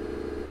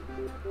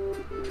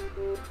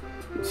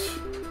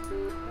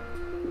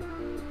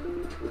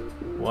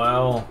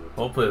 Well,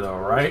 hopefully they're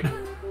alright.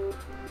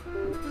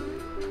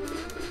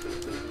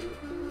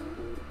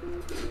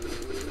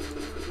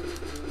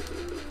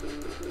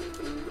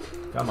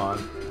 Come on.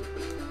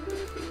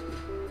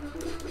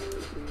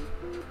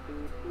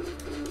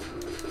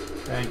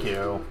 Thank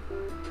you.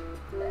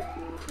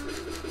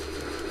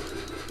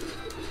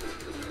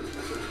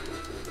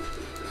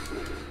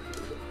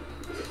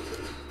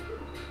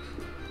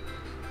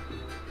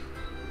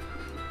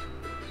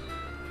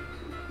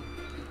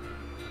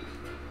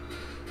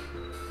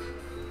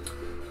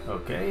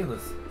 Okay,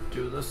 let's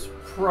do this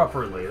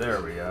properly.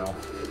 There we go.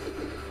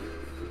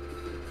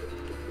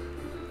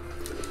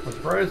 I'm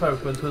surprised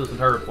I've been through this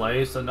entire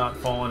place and not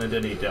fallen into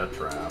any death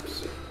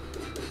traps.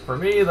 For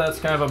me, that's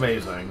kind of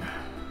amazing.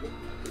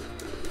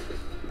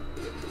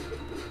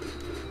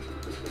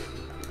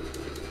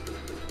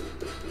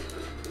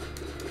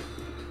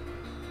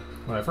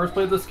 When I first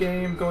played this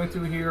game, going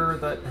through here,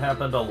 that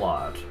happened a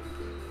lot.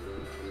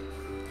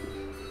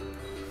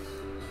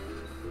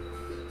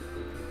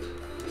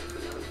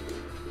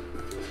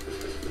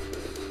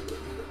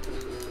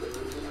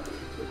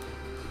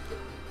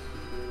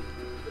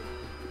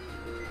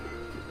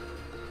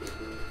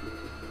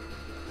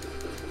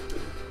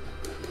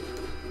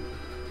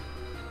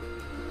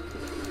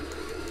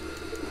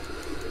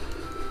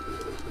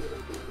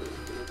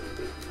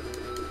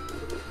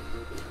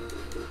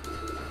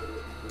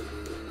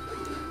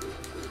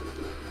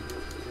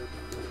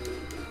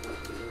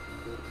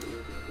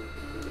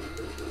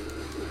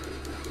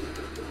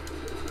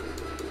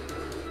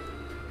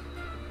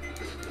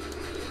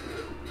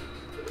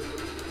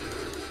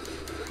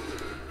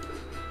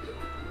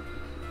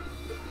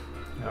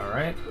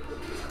 Alright.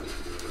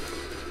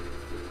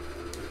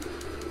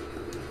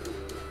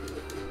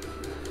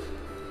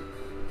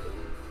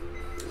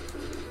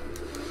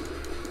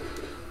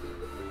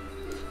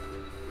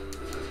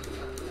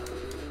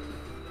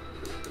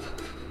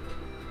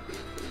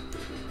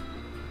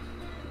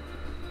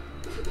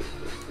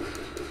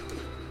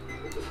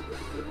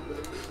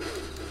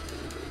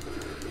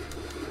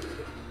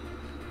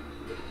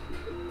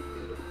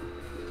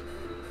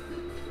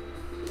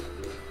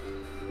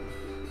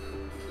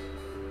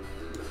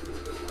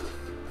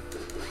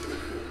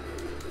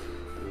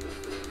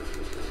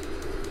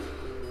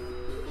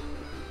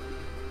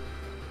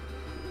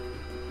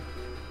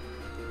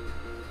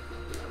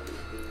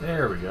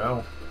 There we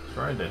go.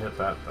 Trying to hit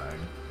that thing.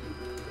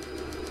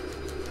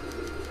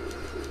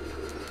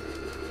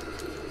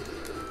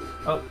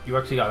 Oh, you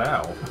actually got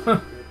out.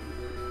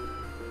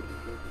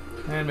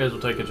 And may as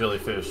well take a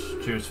jellyfish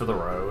juice for the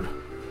road.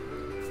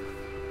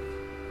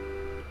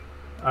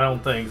 I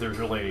don't think there's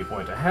really any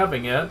point to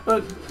having it,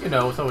 but, you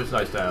know, it's always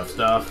nice to have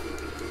stuff.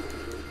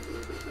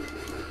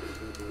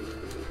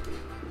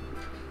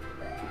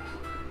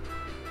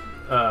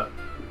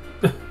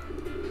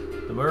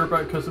 The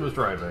motorbike custom was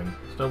driving.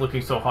 It's not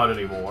looking so hot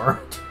anymore.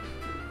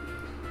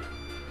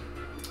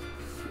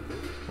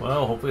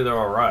 Well, hopefully they're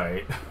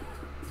alright.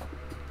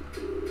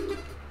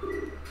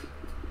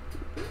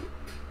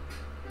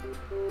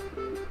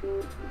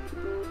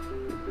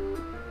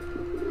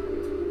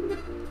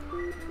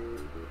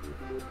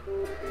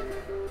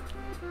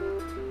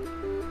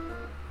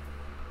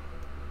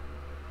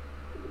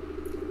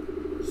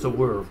 So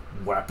we're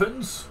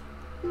weapons?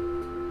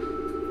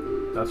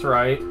 That's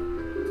right.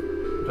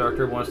 The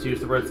doctor wants to use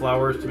the red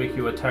flowers to make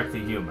you attack the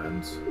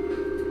humans.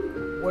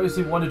 Why does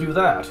he want to do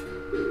that?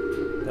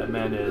 That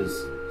man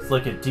is... It's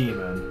like a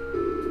demon.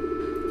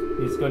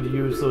 He's going to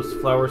use those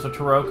flowers of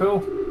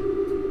Taroko?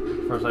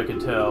 As far as I can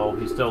tell,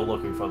 he's still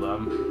looking for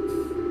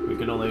them. We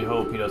can only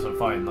hope he doesn't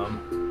find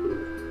them.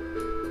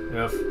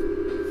 If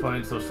he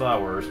finds those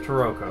flowers,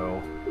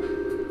 Taroko,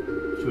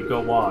 she would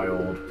go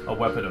wild. A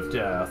weapon of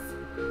death.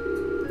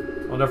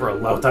 I'll never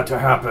allow that to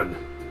happen.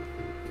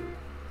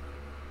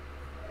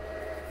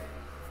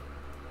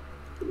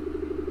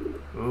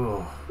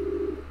 Ooh.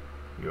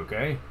 You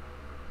okay?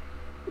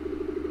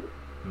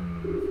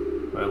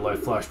 My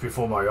life flashed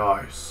before my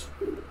eyes.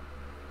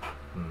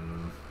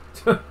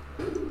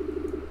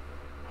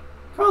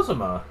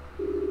 Kazuma!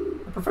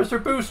 Professor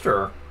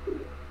Booster!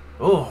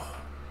 Oh.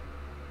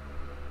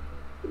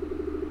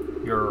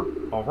 You're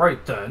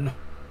alright then.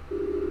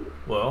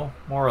 Well,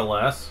 more or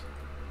less.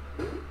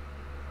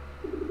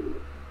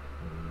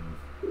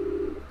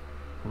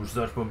 Who's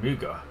that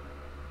Momiga?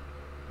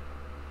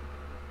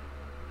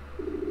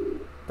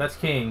 That's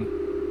King.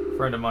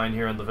 Friend of mine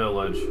here in the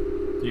village.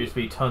 There used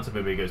to be tons of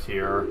Momigas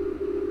here.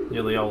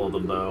 Nearly all of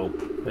them, though,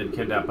 been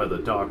kidnapped by the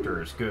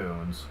doctor's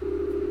goons.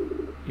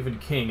 Even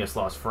King has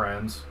lost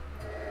friends.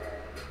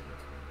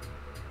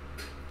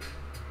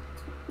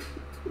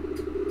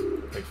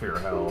 Thanks for your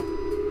help.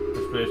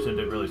 This expedition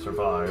didn't really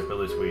survive, but at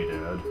least we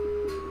did.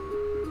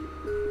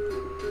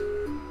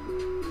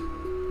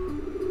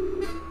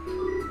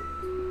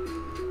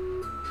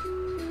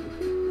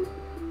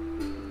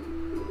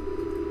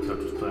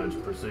 Doctor's plans are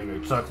proceeding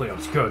exactly on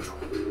schedule.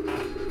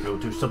 We'll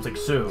do something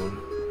soon.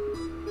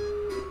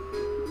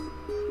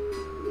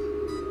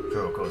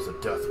 Drogo's a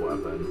death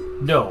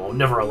weapon. No, I'll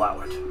never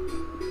allow it.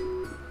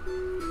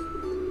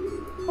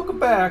 Welcome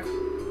back.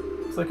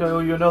 Looks like I owe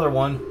you another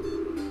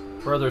one.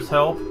 Brother's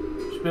help.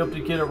 Should be able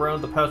to get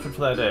around the password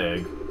to that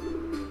egg.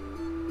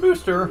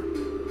 Booster,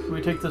 can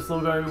we take this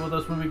little guy with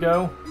us when we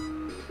go?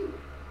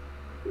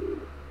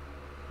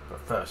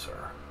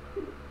 Professor.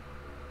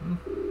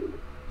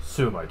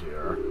 Sue, my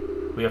dear.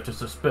 We have to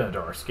suspend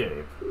our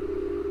escape.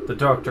 The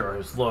doctor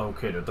has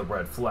located the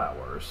red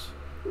flowers.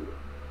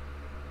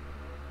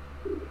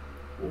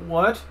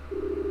 What?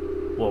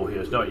 Well, he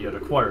has not yet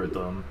acquired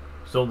them.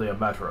 It's only a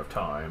matter of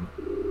time.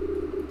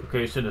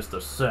 Location is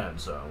the Sand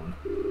Zone.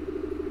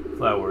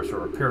 Flowers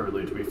are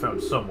apparently to be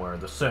found somewhere in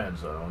the Sand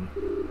Zone.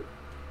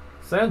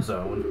 Sand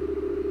Zone?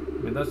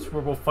 I mean, that's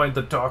where we'll find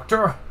the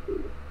doctor?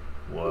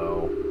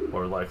 Well,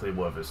 or likely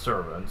one of his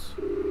servants.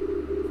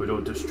 If we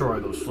don't destroy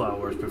those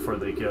flowers before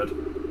they get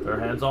their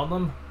hands on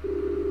them.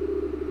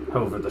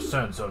 However, the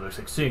Sand Zone is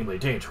exceedingly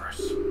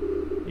dangerous.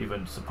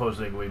 Even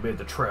supposing we made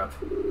the trip,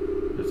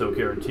 there's no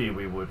guarantee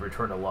we would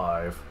return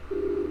alive.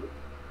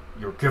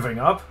 You're giving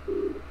up?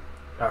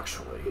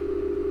 Actually,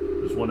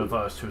 there's one of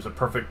us who's a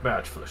perfect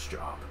match for this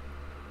job.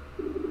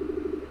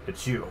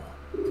 It's you.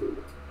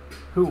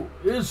 Who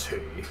is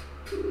he?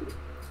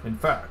 In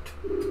fact,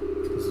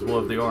 this is one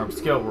of the armed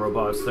scout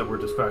robots that were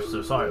dispatched to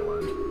this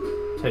island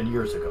 10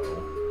 years ago.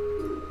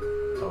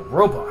 A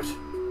robot?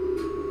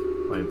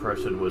 My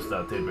impression was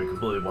that they'd been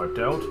completely wiped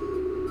out,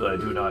 but I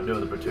do not know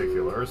the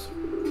particulars.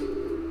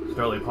 It's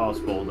entirely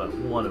possible that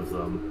one of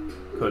them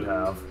could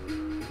have.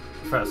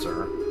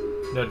 Professor,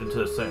 headed into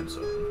the Sand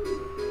Zone.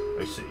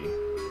 I see.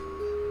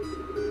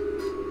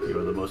 You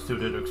are the most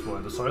suited to explore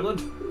this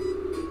island?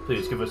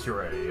 Please give us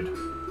your aid.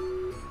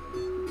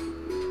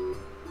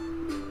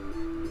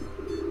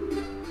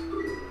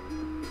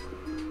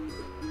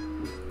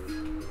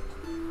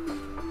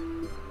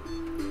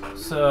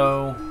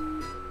 So,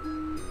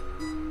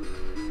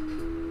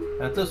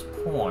 at this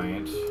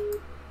point,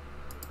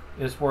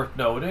 it's worth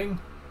noting,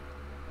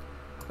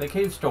 the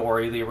Cave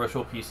Story, the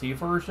original PC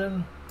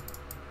version,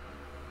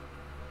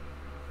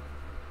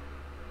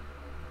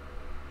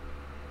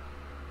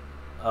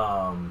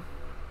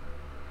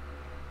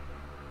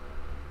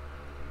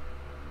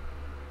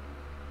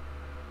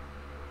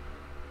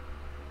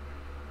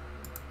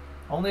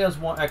 only has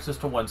access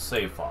to one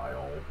save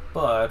file,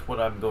 but what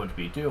I'm going to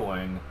be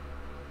doing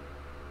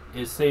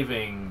is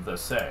saving the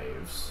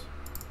saves.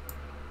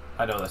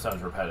 I know that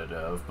sounds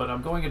repetitive, but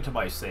I'm going into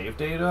my save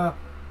data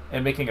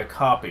and making a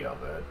copy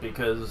of it,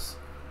 because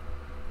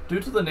due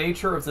to the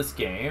nature of this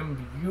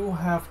game, you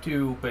have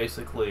to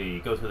basically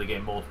go through the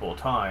game multiple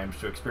times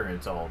to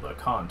experience all the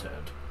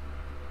content.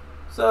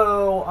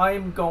 So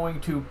I'm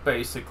going to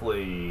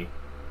basically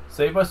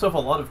save myself a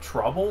lot of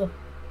trouble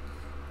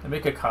and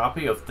make a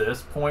copy of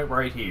this point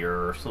right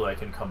here so that I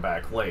can come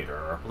back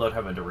later without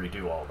having to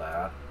redo all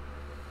that.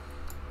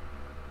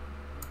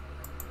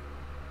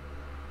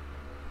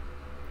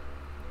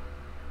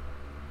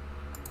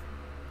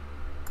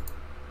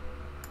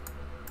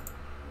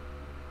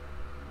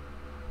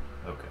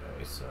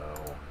 Okay, so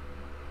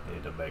I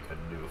need to make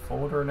a new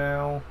folder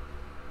now,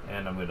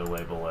 and I'm going to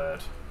label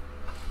it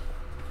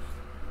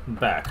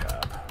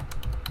Backup.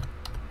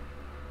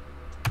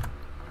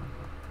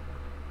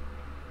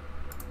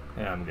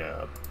 And I'm going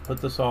to put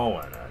this all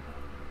in it.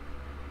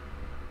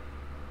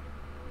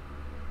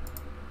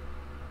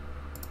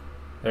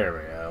 There we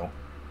go.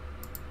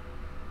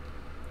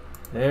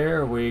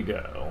 There we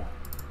go.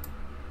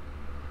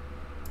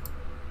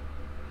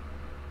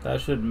 That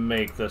should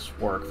make this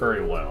work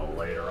very well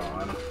later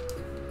on.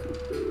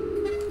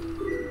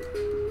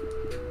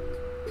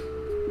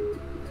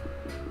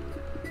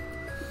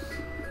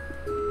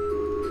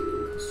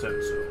 The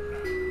Scent Zone.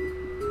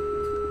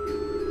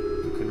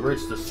 You can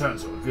reach the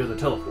Scent Zone via the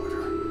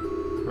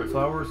teleporter. Red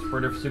flowers,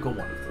 burn every single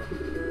one of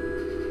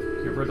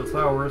them. Get rid of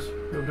flowers.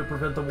 You have to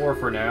prevent the war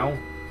for now.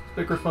 It's a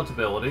big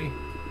responsibility.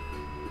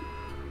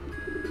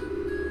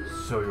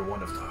 So you're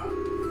one of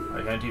them.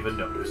 I hadn't even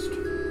noticed.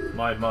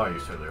 My, you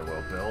certainly are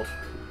well built.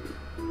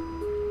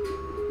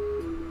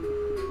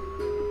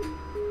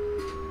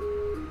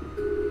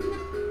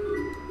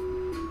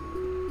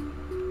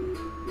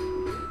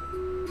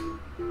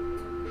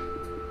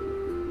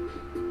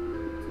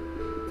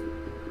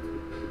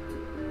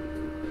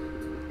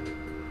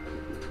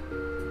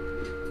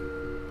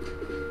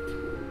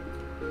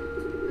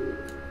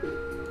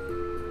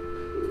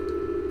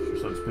 Sure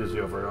sounds busy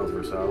over at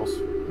Arthur's house.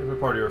 Maybe a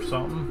party or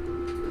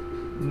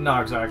something?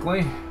 Not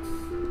exactly.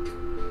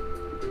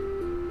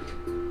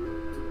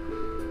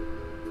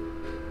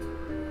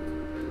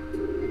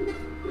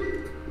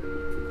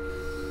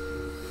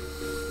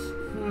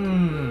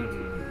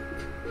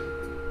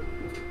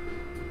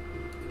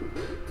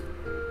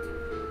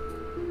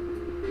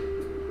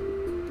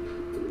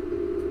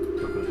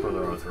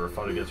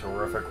 Fought against a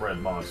horrific red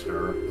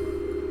monster.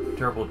 A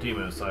terrible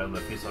demon inside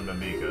that feasts on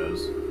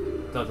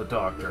mimikas. It's not the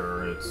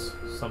doctor, it's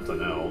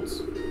something else.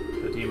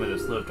 The demon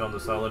has lived on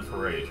this island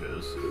for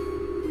ages.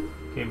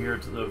 Came here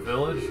to the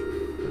village,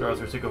 but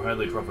Arthur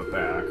single-handedly drove it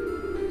back.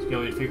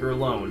 Scaly figure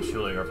alone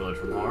shielding our village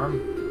from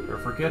harm. Never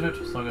forget it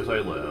as long as I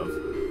live.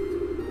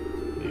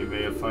 He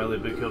may have finally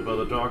been killed by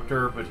the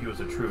doctor, but he was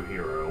a true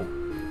hero.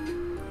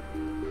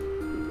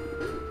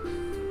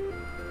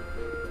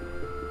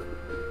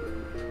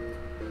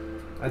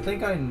 I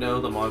think I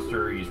know the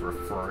monster he's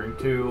referring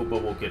to,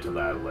 but we'll get to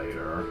that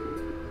later.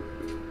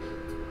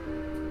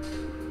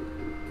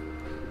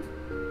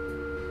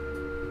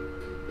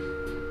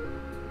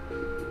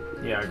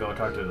 Yeah, go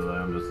talk to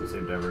them doesn't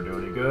seem to ever do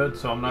any good,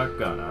 so I'm not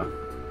gonna.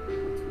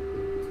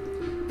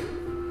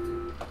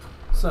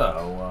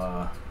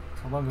 So,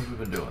 how long have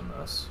we been doing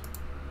this?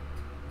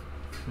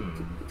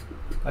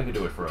 I could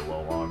do it for a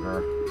little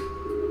longer.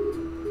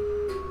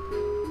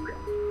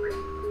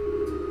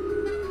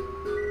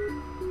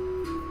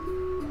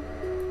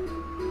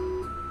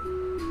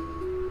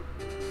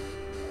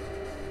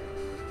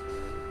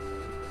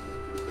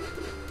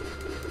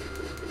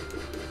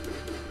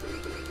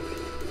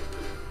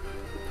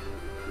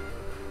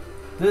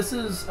 This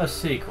is a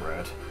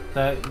secret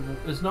that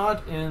is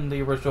not in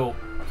the original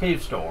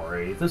cave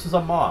story. This is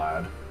a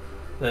mod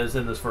that is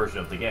in this version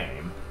of the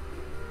game.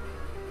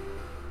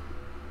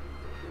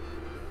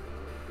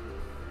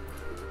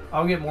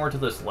 I'll get more to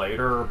this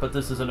later, but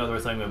this is another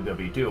thing I'm going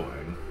to be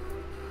doing.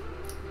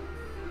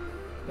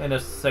 And a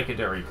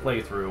secondary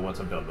playthrough once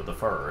I'm done with the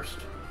first.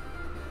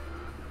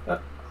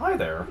 Hi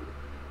there.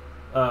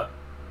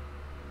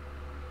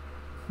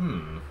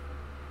 You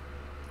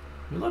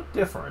look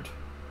different.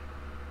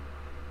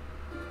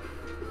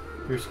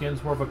 Your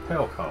skin's more of a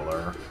pale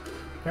color.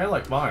 Kinda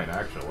like mine,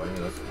 actually.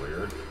 That's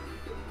weird.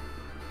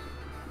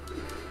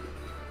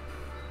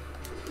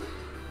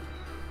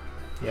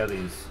 Yeah,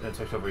 these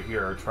insects over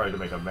here are trying to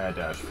make a mad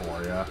dash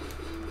for you.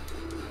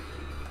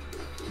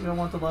 You don't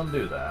want to let them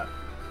do that.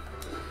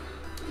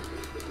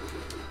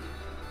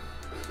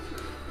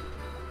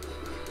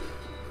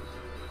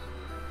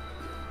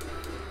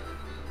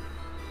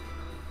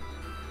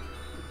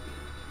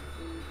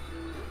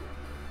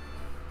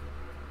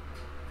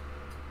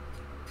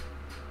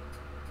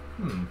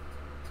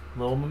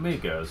 Little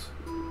mimikas.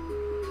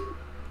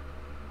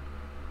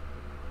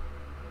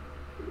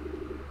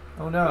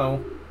 Oh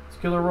no, it's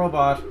Killer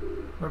Robot.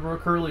 Remember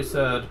what Curly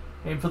said.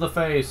 Aim for the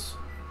face.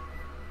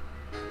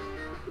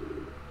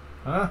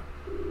 Huh?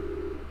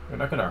 You're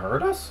not gonna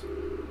hurt us?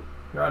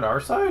 You're on our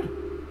side?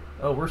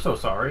 Oh, we're so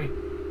sorry.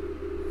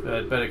 We've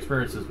had bad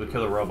experiences with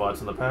killer robots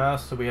in the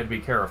past, so we had to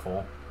be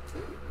careful.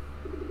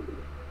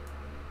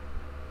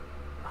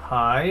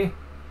 Hi?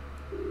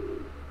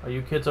 Are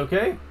you kids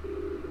okay?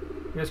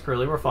 Yes,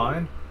 Curly, we're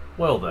fine.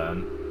 Well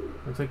then,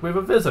 looks like we have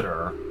a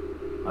visitor.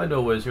 I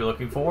know what it is you're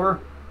looking for,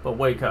 but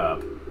wake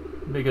up.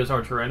 Mimikas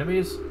aren't your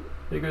enemies.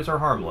 Mimikas are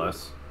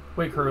harmless.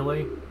 Wait,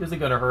 Curly, is it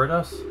gonna hurt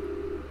us?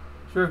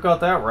 Sure, I've got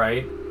that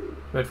right.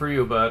 Bad for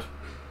you, but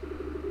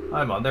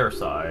I'm on their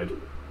side.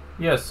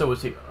 Yes, so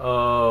is he.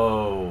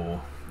 Oh.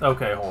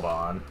 Okay, hold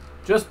on.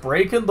 Just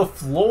breaking the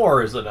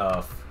floor is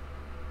enough.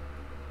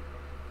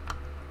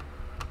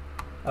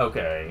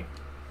 Okay.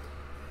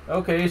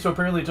 Okay, so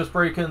apparently just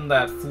breaking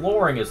that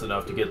flooring is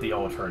enough to get the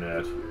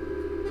alternate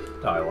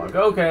dialogue.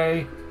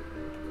 Okay.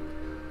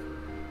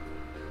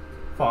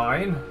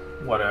 Fine.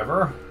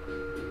 Whatever.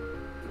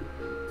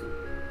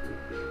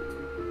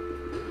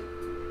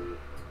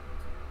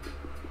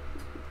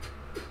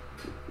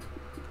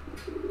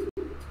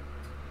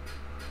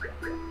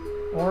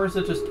 Or is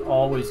it just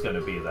always going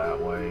to be that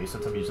way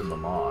since I'm using the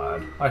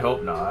mod? I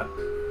hope not.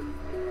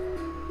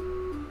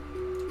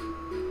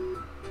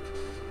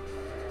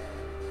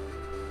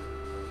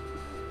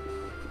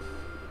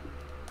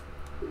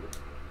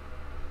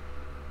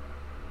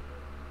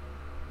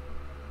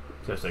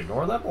 Just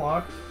ignore that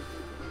block.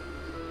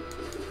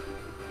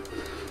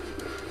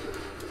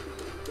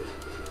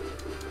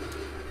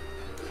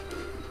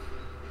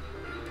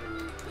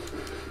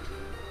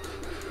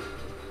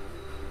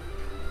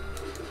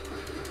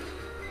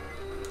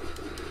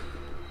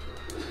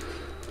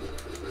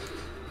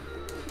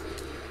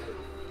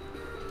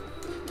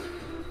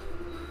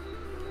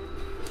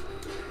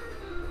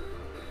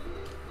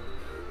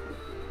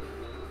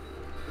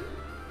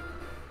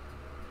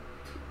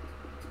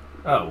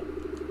 Oh.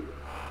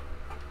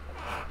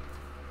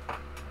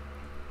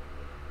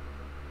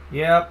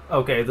 Yep,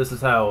 okay, this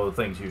is how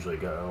things usually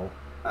go.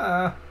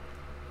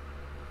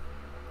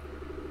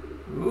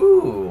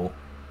 Ooh.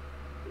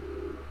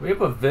 We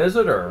have a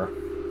visitor.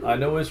 I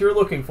know what you're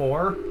looking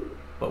for,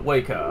 but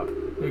wake up.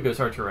 Migos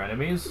aren't your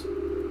enemies.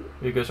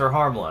 Migos are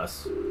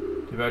harmless.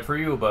 Too bad for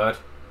you, but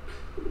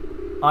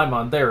I'm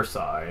on their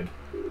side.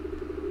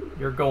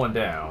 You're going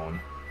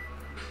down.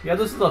 Yeah,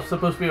 this is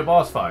supposed to be a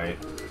boss fight.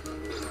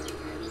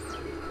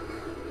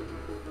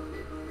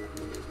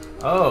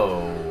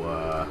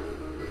 Oh,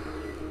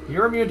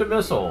 you're immune to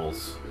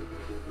missiles.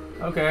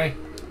 Okay.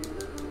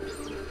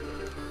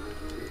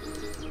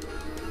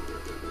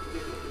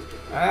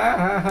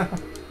 Ah!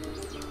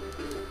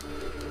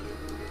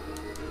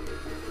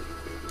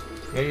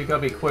 Yeah, you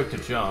gotta be quick to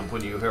jump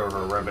when you hear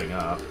her revving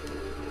up.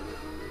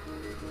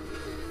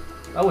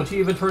 Oh, and she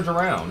even turns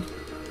around.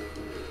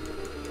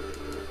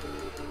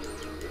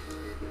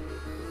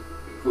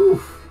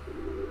 Whew.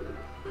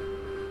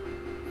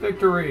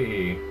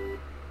 Victory!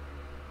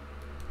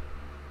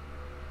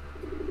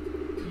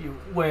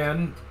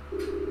 Win.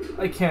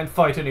 I can't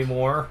fight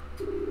anymore.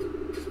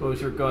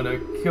 Suppose you're gonna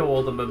kill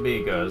all the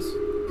Amigas,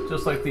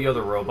 just like the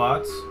other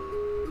robots.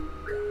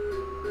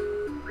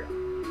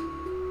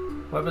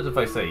 What happens if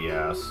I say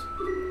yes?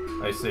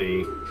 I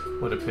see.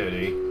 What a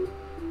pity.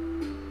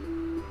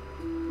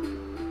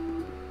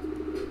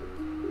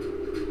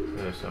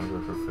 Fish, I'm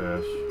good for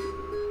fish.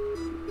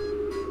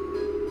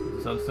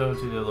 The sunstone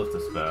to lift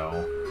the spell.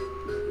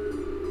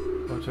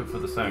 Watch out for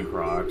the sand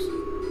crocs.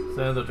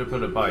 Sand that are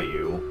gonna bite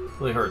you.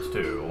 Really hurts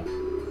too.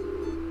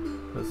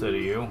 That's it to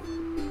you.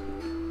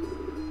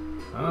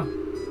 Huh?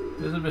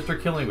 This is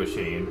Mr. Killing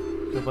Machine.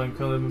 Still playing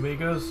Killing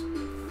Amigas?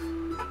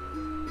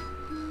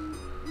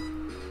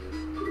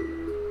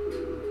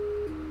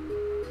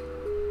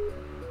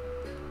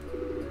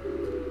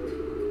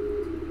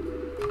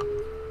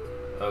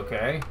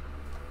 Okay.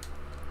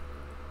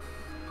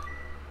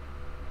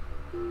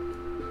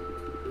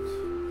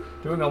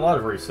 Doing a lot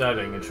of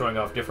resetting and showing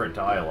off different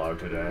dialogue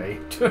today.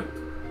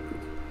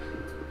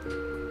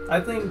 I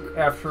think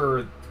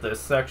after this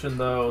section,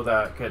 though,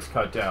 that gets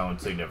cut down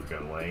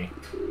significantly.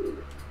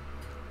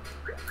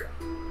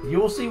 You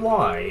will see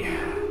why.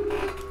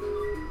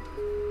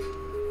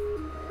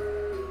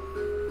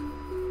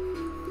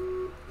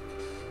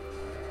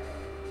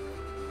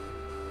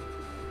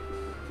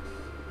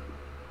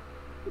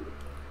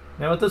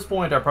 Now, at this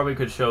point, I probably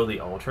could show the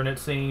alternate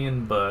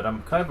scene, but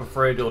I'm kind of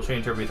afraid it'll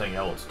change everything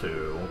else,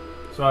 too.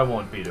 So I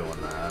won't be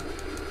doing that.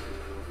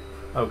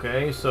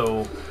 Okay,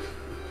 so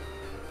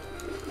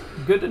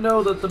good to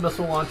know that the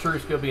missile launcher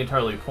is going to be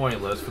entirely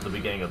pointless for the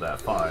beginning of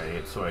that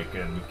fight, so I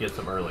can get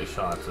some early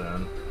shots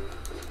in.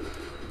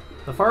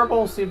 The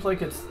fireball seems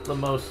like it's the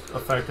most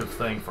effective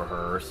thing for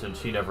her, since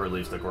she never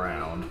leaves the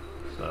ground.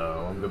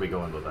 So I'm going to be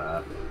going with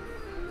that.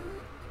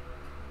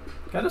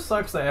 Kinda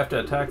sucks that I have to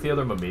attack the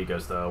other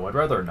Mamigas, though. I'd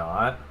rather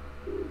not.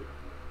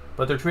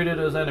 But they're treated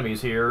as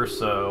enemies here,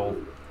 so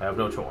I have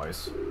no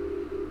choice.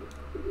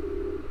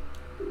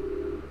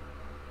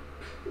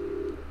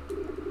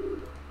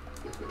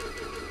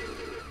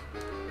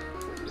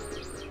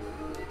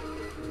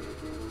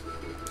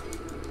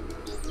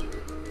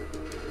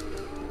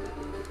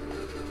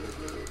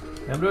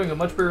 I'm doing a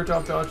much better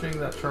job dodging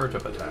that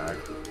charge-up attack.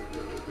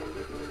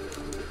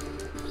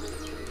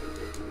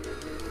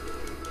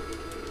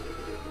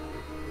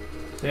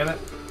 Damn it.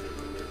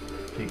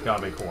 She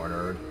got me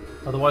cornered.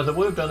 Otherwise I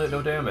would have done it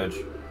no damage.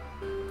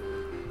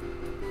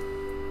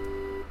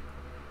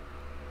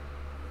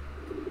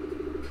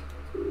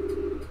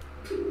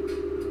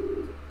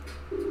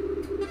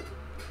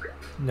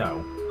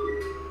 No.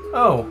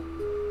 Oh.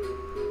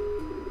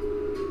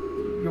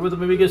 You're with the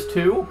Mamigas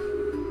too?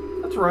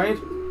 That's right.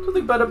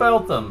 Something bad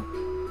about them.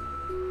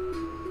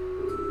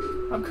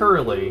 I'm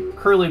Curly.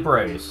 Curly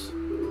Brace.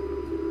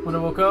 When I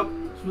woke up,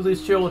 it was with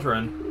these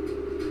children.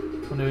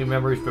 No new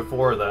memories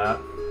before that.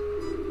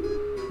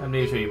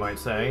 Amnesia, you might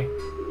say.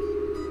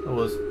 It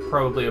was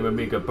probably a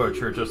Mamiga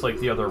butcher, just like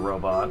the other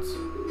robots.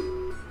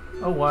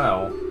 Oh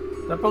wow.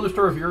 That brother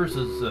store of yours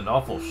is in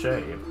awful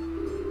shape.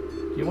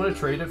 Do you want to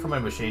trade it for my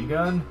machine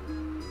gun?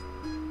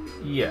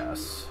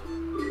 Yes.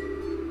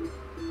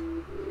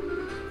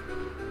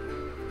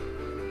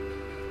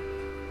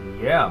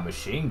 Yeah,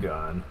 machine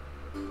gun.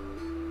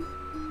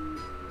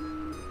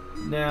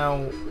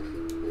 Now,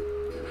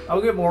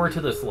 I'll get more into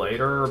this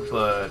later,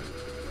 but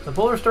the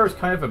Polar Star is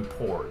kind of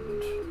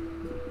important.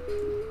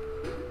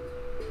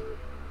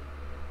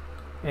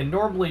 And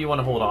normally you want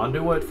to hold on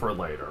to it for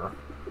later.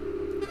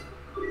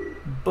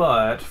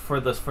 But for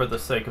the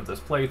sake of this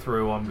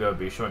playthrough, I'm going to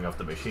be showing off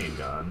the machine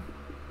gun.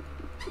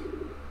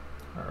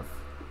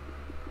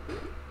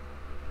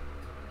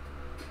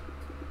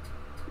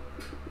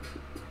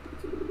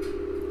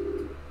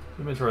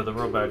 Inventory the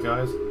real bad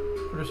guys.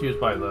 We're just used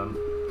by them.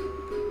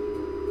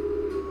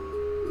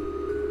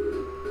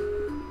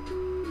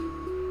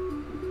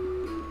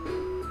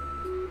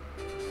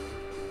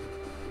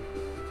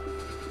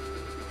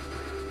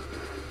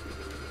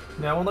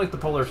 Now, unlike the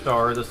Polar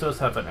Star, this does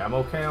have an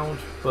ammo count,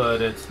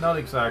 but it's not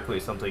exactly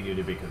something you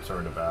need to be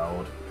concerned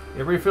about.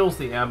 It refills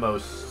the ammo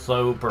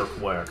super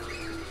quick.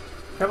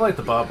 Kind of like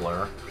the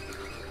Bubbler.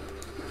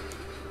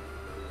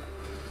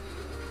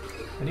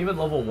 And even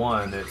level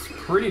 1, it's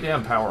pretty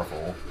damn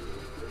powerful.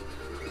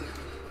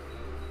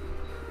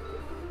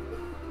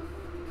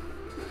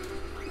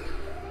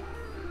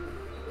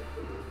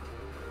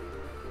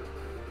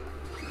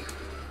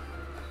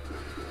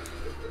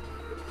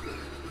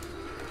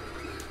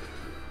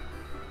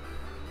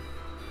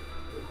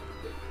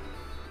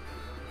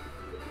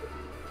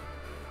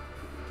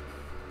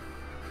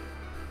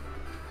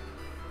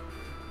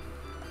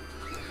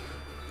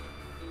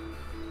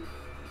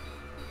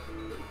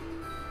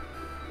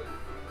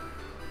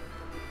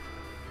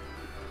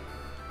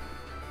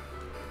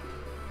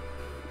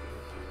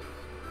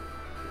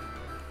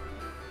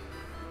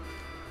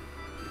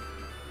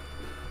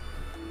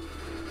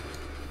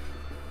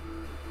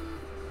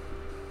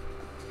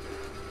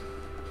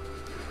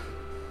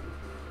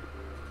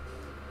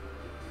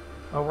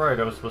 Oh right,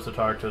 I was supposed to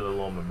talk to the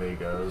little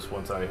Amigos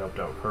once I helped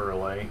out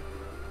Curly.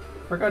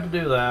 Forgot to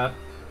do that.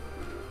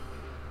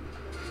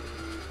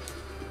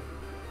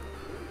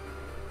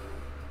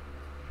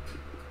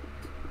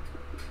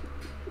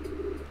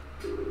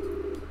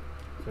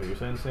 So you're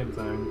saying the same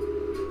thing?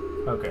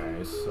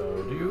 Okay,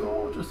 so do you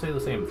all just say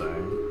the same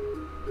thing?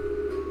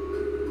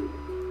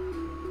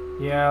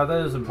 Yeah, that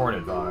is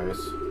important advice.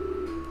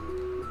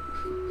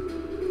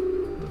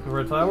 Look at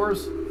red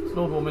flowers? It's an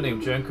old woman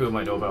named Jenku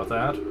might know about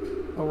that.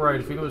 Alright,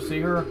 if you go see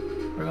her,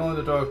 bring along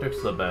the dog next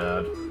to the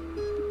bed.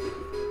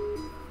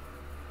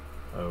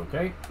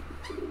 Okay.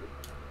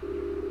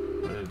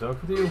 Want a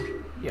dog with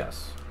you?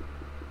 Yes.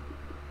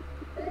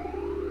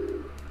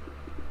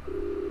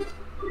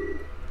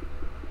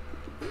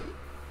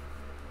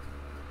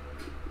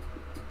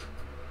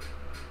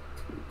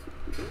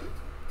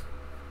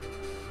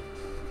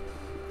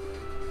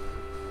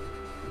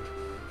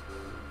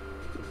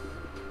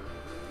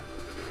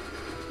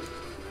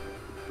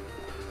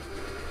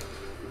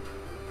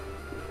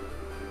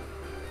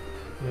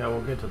 Yeah,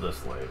 we'll get to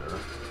this later.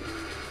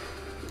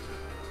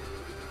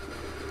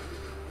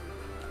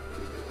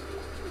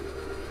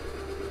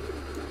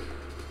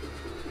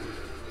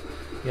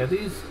 Yeah,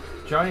 these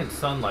giant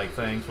sun-like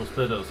things will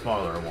split into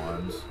smaller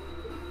ones.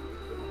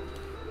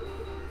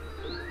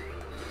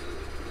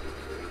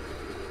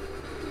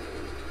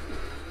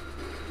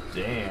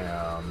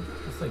 Damn,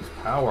 this thing's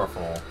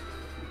powerful.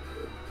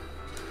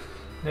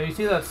 Now you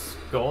see that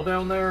skull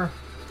down there?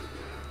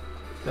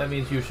 That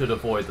means you should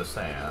avoid the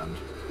sand.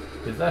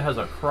 Because that has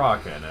a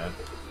croc in it.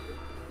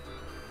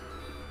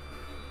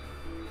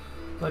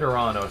 Later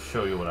on, I'll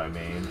show you what I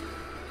mean.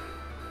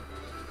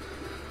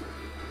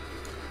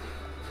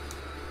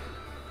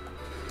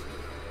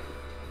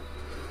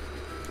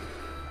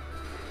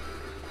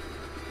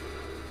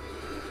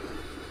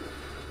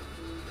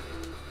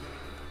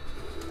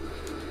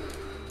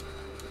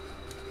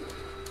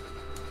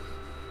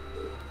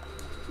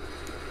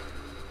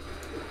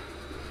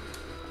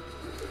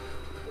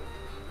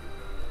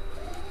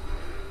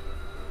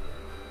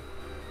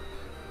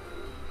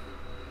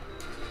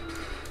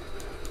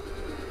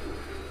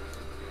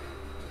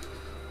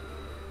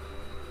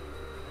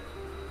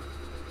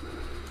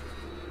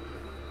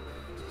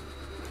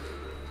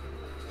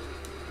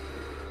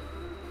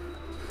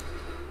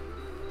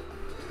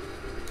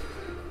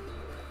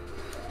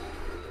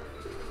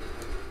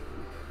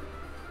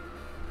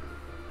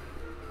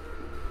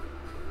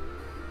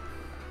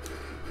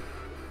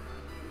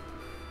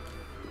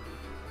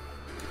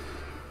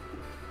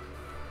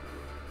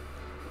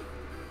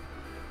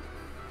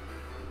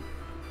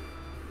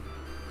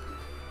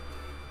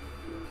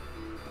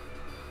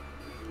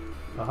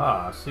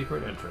 Aha,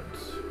 secret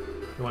entrance.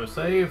 You want to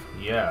save?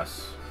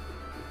 Yes.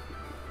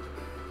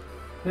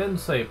 Hidden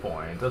save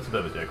point. That's a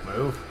bit of a dick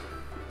move.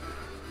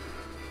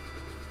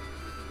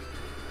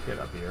 Get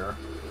up here.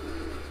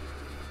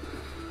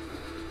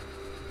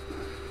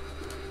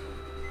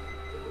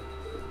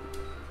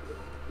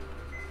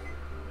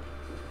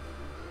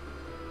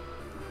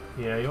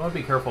 Yeah, you want to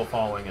be careful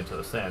falling into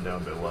the sand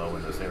down below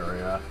in this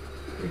area.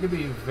 It could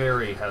be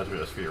very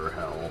hazardous for your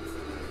health.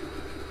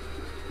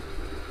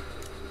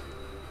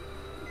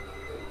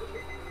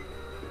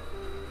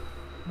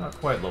 Not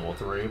quite level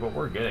 3, but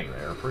we're getting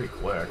there pretty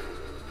quick.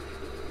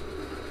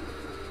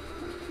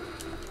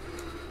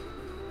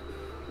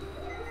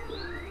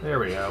 There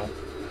we go.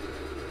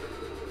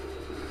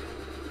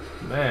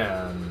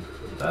 Man,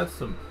 that's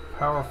some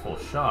powerful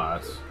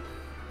shots.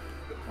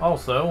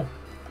 Also,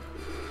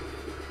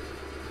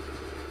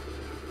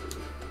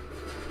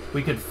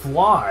 we could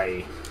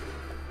fly.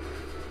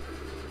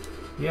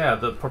 Yeah,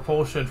 the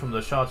propulsion from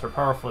the shots are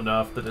powerful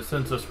enough that it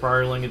sends us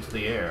spiraling into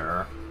the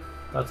air.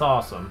 That's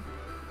awesome.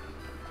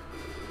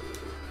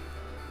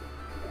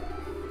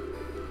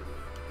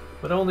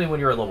 But only when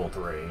you're at level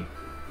 3.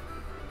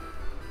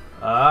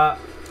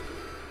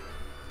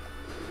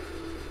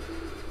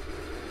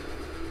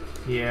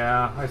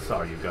 Yeah, I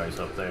saw you guys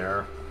up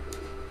there.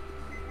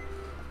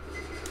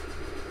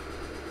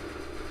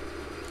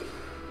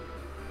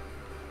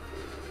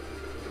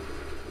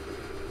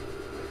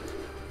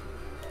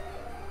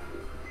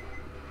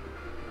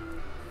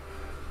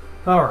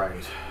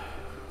 Alright.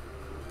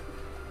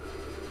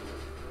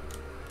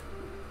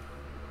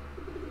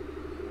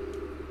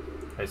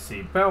 I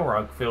see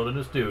Balrog failed in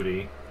his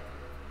duty.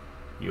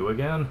 You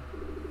again?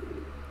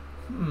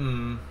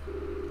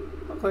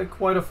 Look like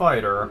quite a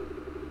fighter.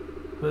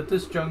 But at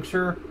this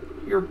juncture,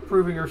 you're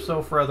proving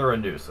yourself rather a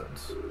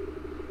nuisance.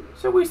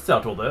 So we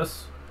settle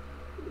this.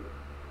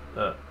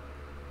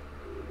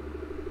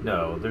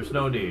 No, there's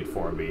no need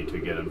for me to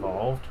get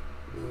involved.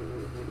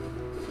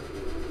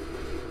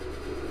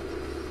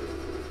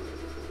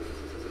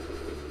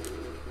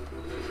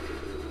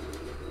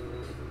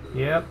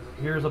 Yep,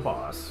 here's a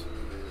boss.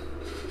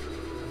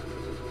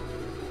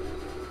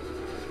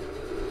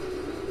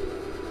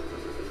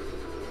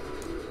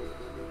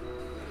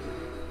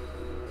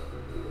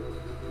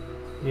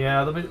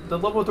 Yeah, the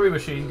level 3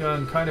 machine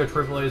gun kind of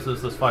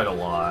trivializes this fight a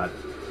lot.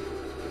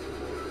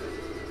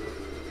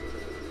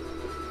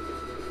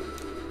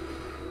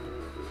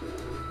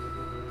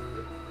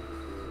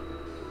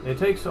 It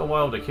takes a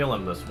while to kill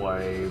him this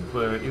way,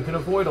 but you can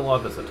avoid a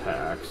lot of his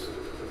attacks.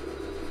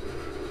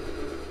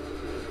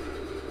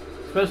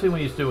 Especially when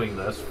he's doing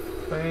this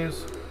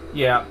phase.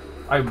 Yeah,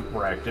 I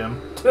wrecked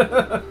him.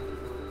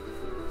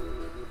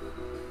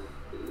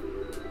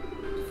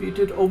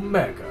 Defeated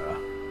Omega.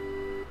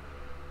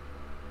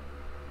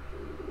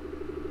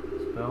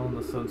 Spell on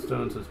the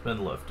Sunstones has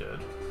been lifted.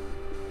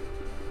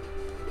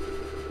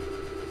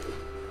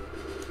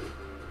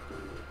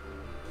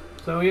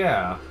 So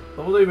yeah,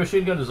 the level 3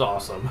 machine gun is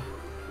awesome.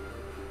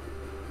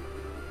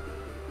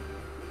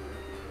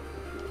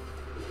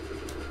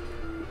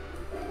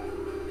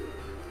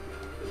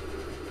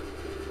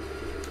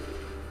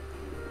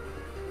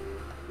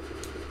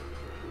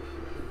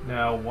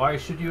 Now, why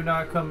should you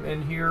not come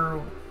in here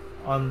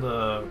on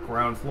the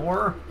ground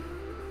floor?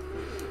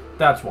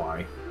 That's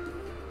why.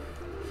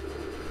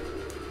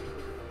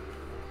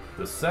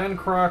 The Sand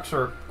Crocs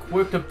are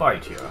quick to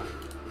bite you.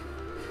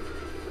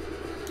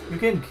 You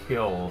can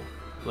kill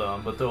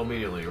them, but they'll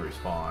immediately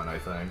respawn, I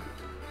think.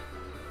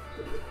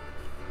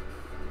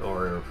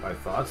 Or, I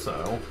thought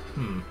so.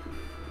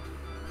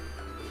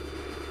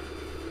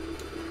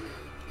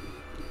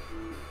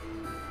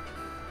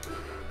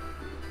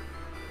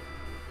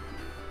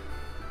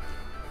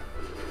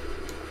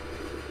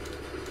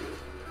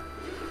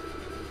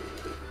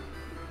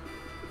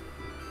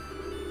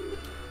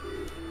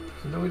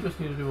 So now we just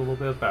need to do a little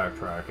bit of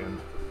backtracking.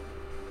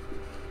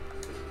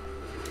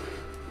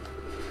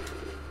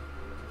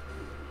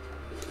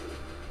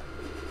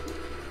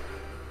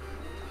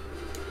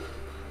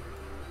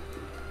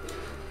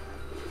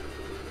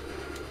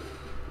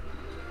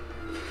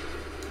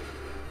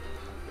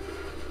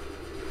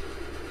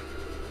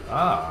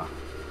 Ah.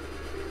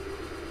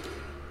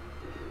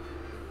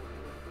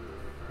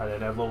 I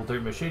didn't have level 3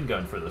 machine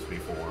gun for this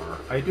before.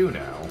 I do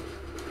now.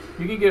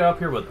 You can get up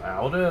here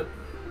without it,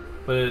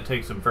 but it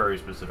takes some very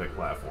specific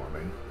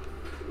platforming.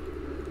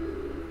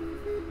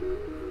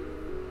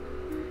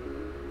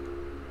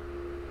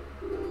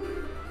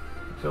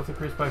 Stealth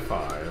increased by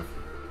 5.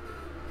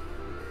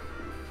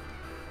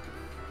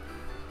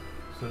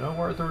 So now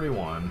we're at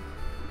 31.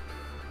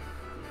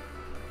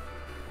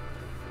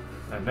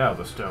 And now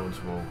the stones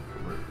will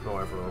go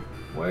every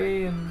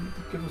way and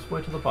give us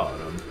way to the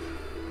bottom.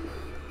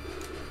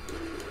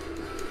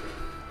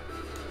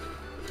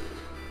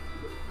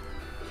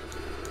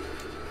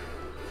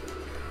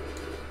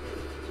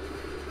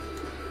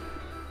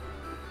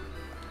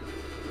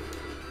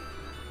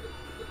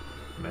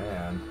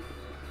 Man.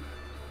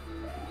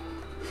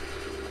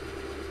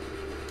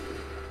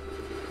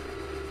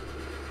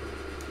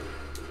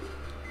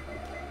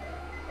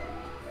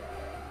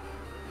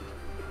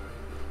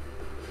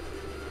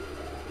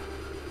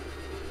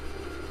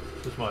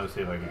 Just wanted to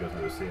see if I could go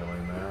through the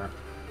ceiling there.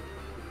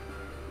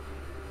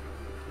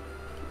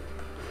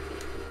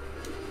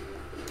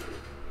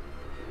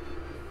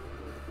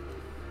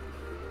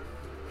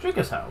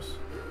 Chica's house.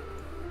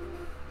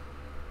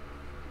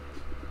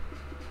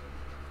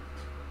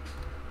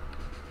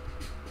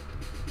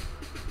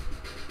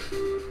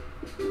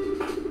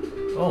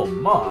 Oh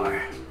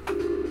my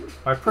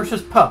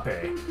precious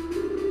puppy.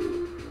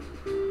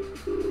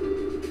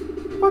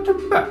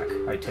 Welcome back,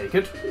 I take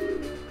it.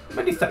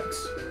 Many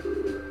thanks.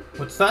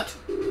 What's that?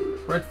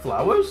 Red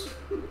flowers?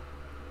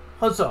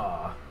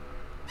 Huzzah!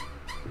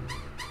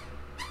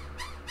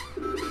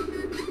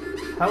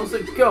 How's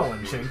it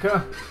going,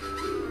 Chinka?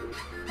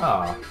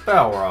 Ah,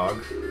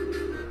 Balrog.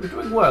 You're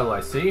doing well,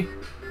 I see.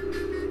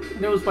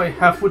 And it was my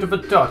half-wit of a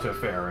daughter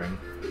faring.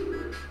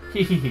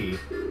 Hee hee hee.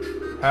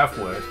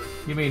 Half-wit.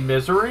 You mean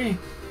Misery?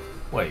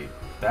 Wait,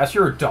 that's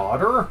your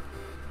daughter?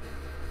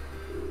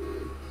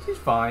 She's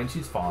fine,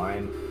 she's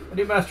fine. A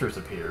new master has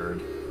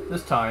appeared.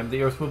 This time,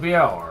 the Earth will be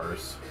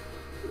ours.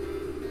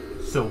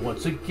 So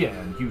once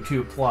again, you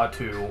two plot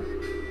to...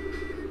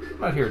 I'm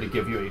not here to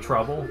give you any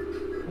trouble.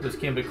 I just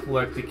came to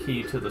collect the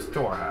key to the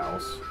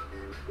storehouse.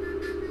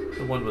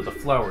 The one where the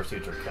flower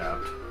seeds are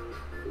kept.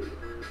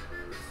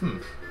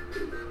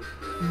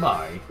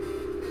 My.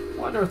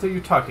 What on earth are you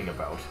talking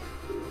about?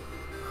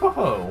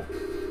 Ho-ho!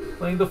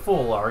 Playing the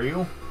fool, are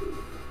you?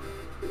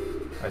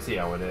 I see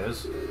how it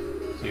is.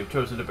 So you've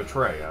chosen to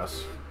betray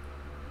us.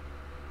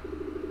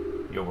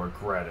 You'll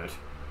regret it.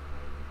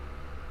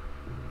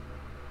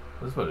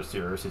 This is about as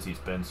serious as he's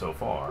been so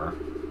far.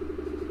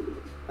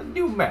 A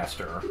new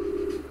master.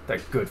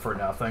 That good for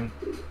nothing.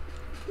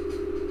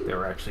 There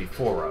are actually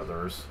 4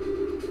 others.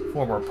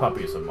 Former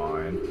puppies of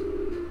mine.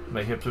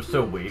 My hips are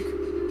so weak.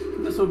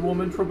 Can this old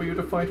woman trouble you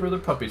to find her other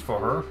puppies for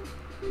her?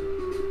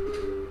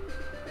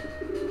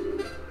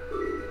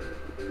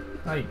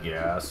 I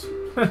guess.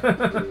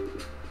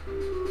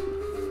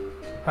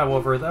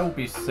 However, that will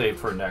be saved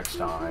for next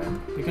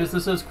time, because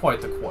this is quite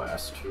the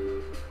quest.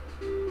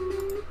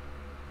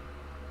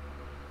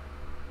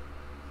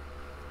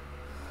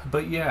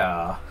 But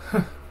yeah.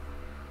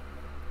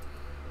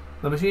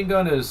 The machine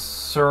gun is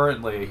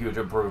certainly a huge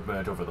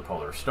improvement over the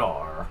Polar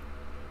Star.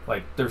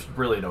 Like, there's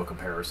really no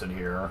comparison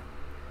here.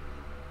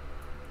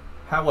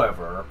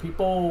 However,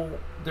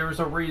 there's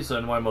a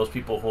reason why most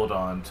people hold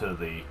on to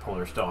the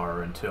Polar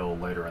Star until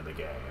later in the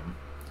game.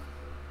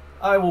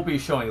 I will be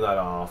showing that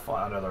off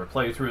on another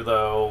playthrough,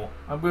 though.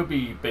 I'm going to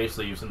be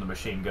basically using the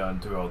machine gun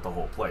throughout the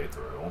whole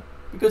playthrough,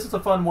 because it's a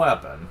fun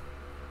weapon.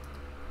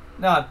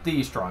 Not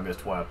the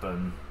strongest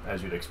weapon,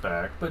 as you'd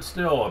expect, but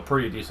still a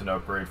pretty decent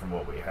upgrade from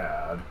what we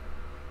had.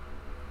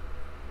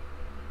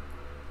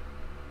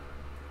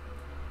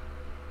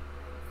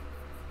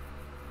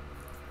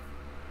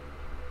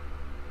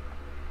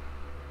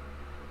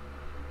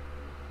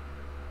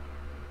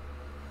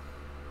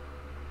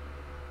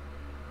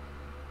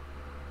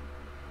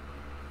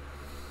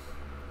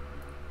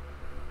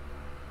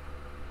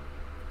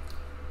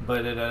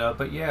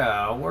 But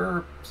yeah,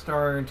 we're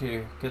starting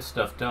to get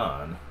stuff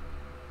done.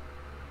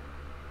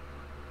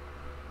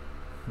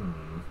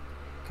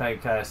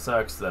 Kind of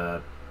sucks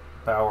that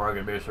Balrog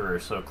and Misery are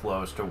so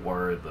close to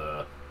where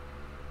the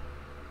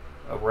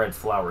red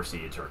flower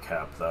seeds are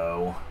kept,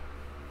 though.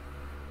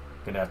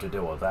 Gonna have to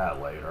deal with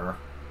that later.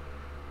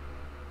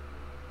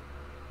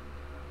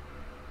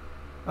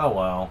 Oh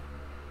well.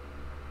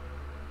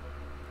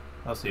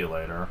 I'll see you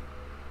later.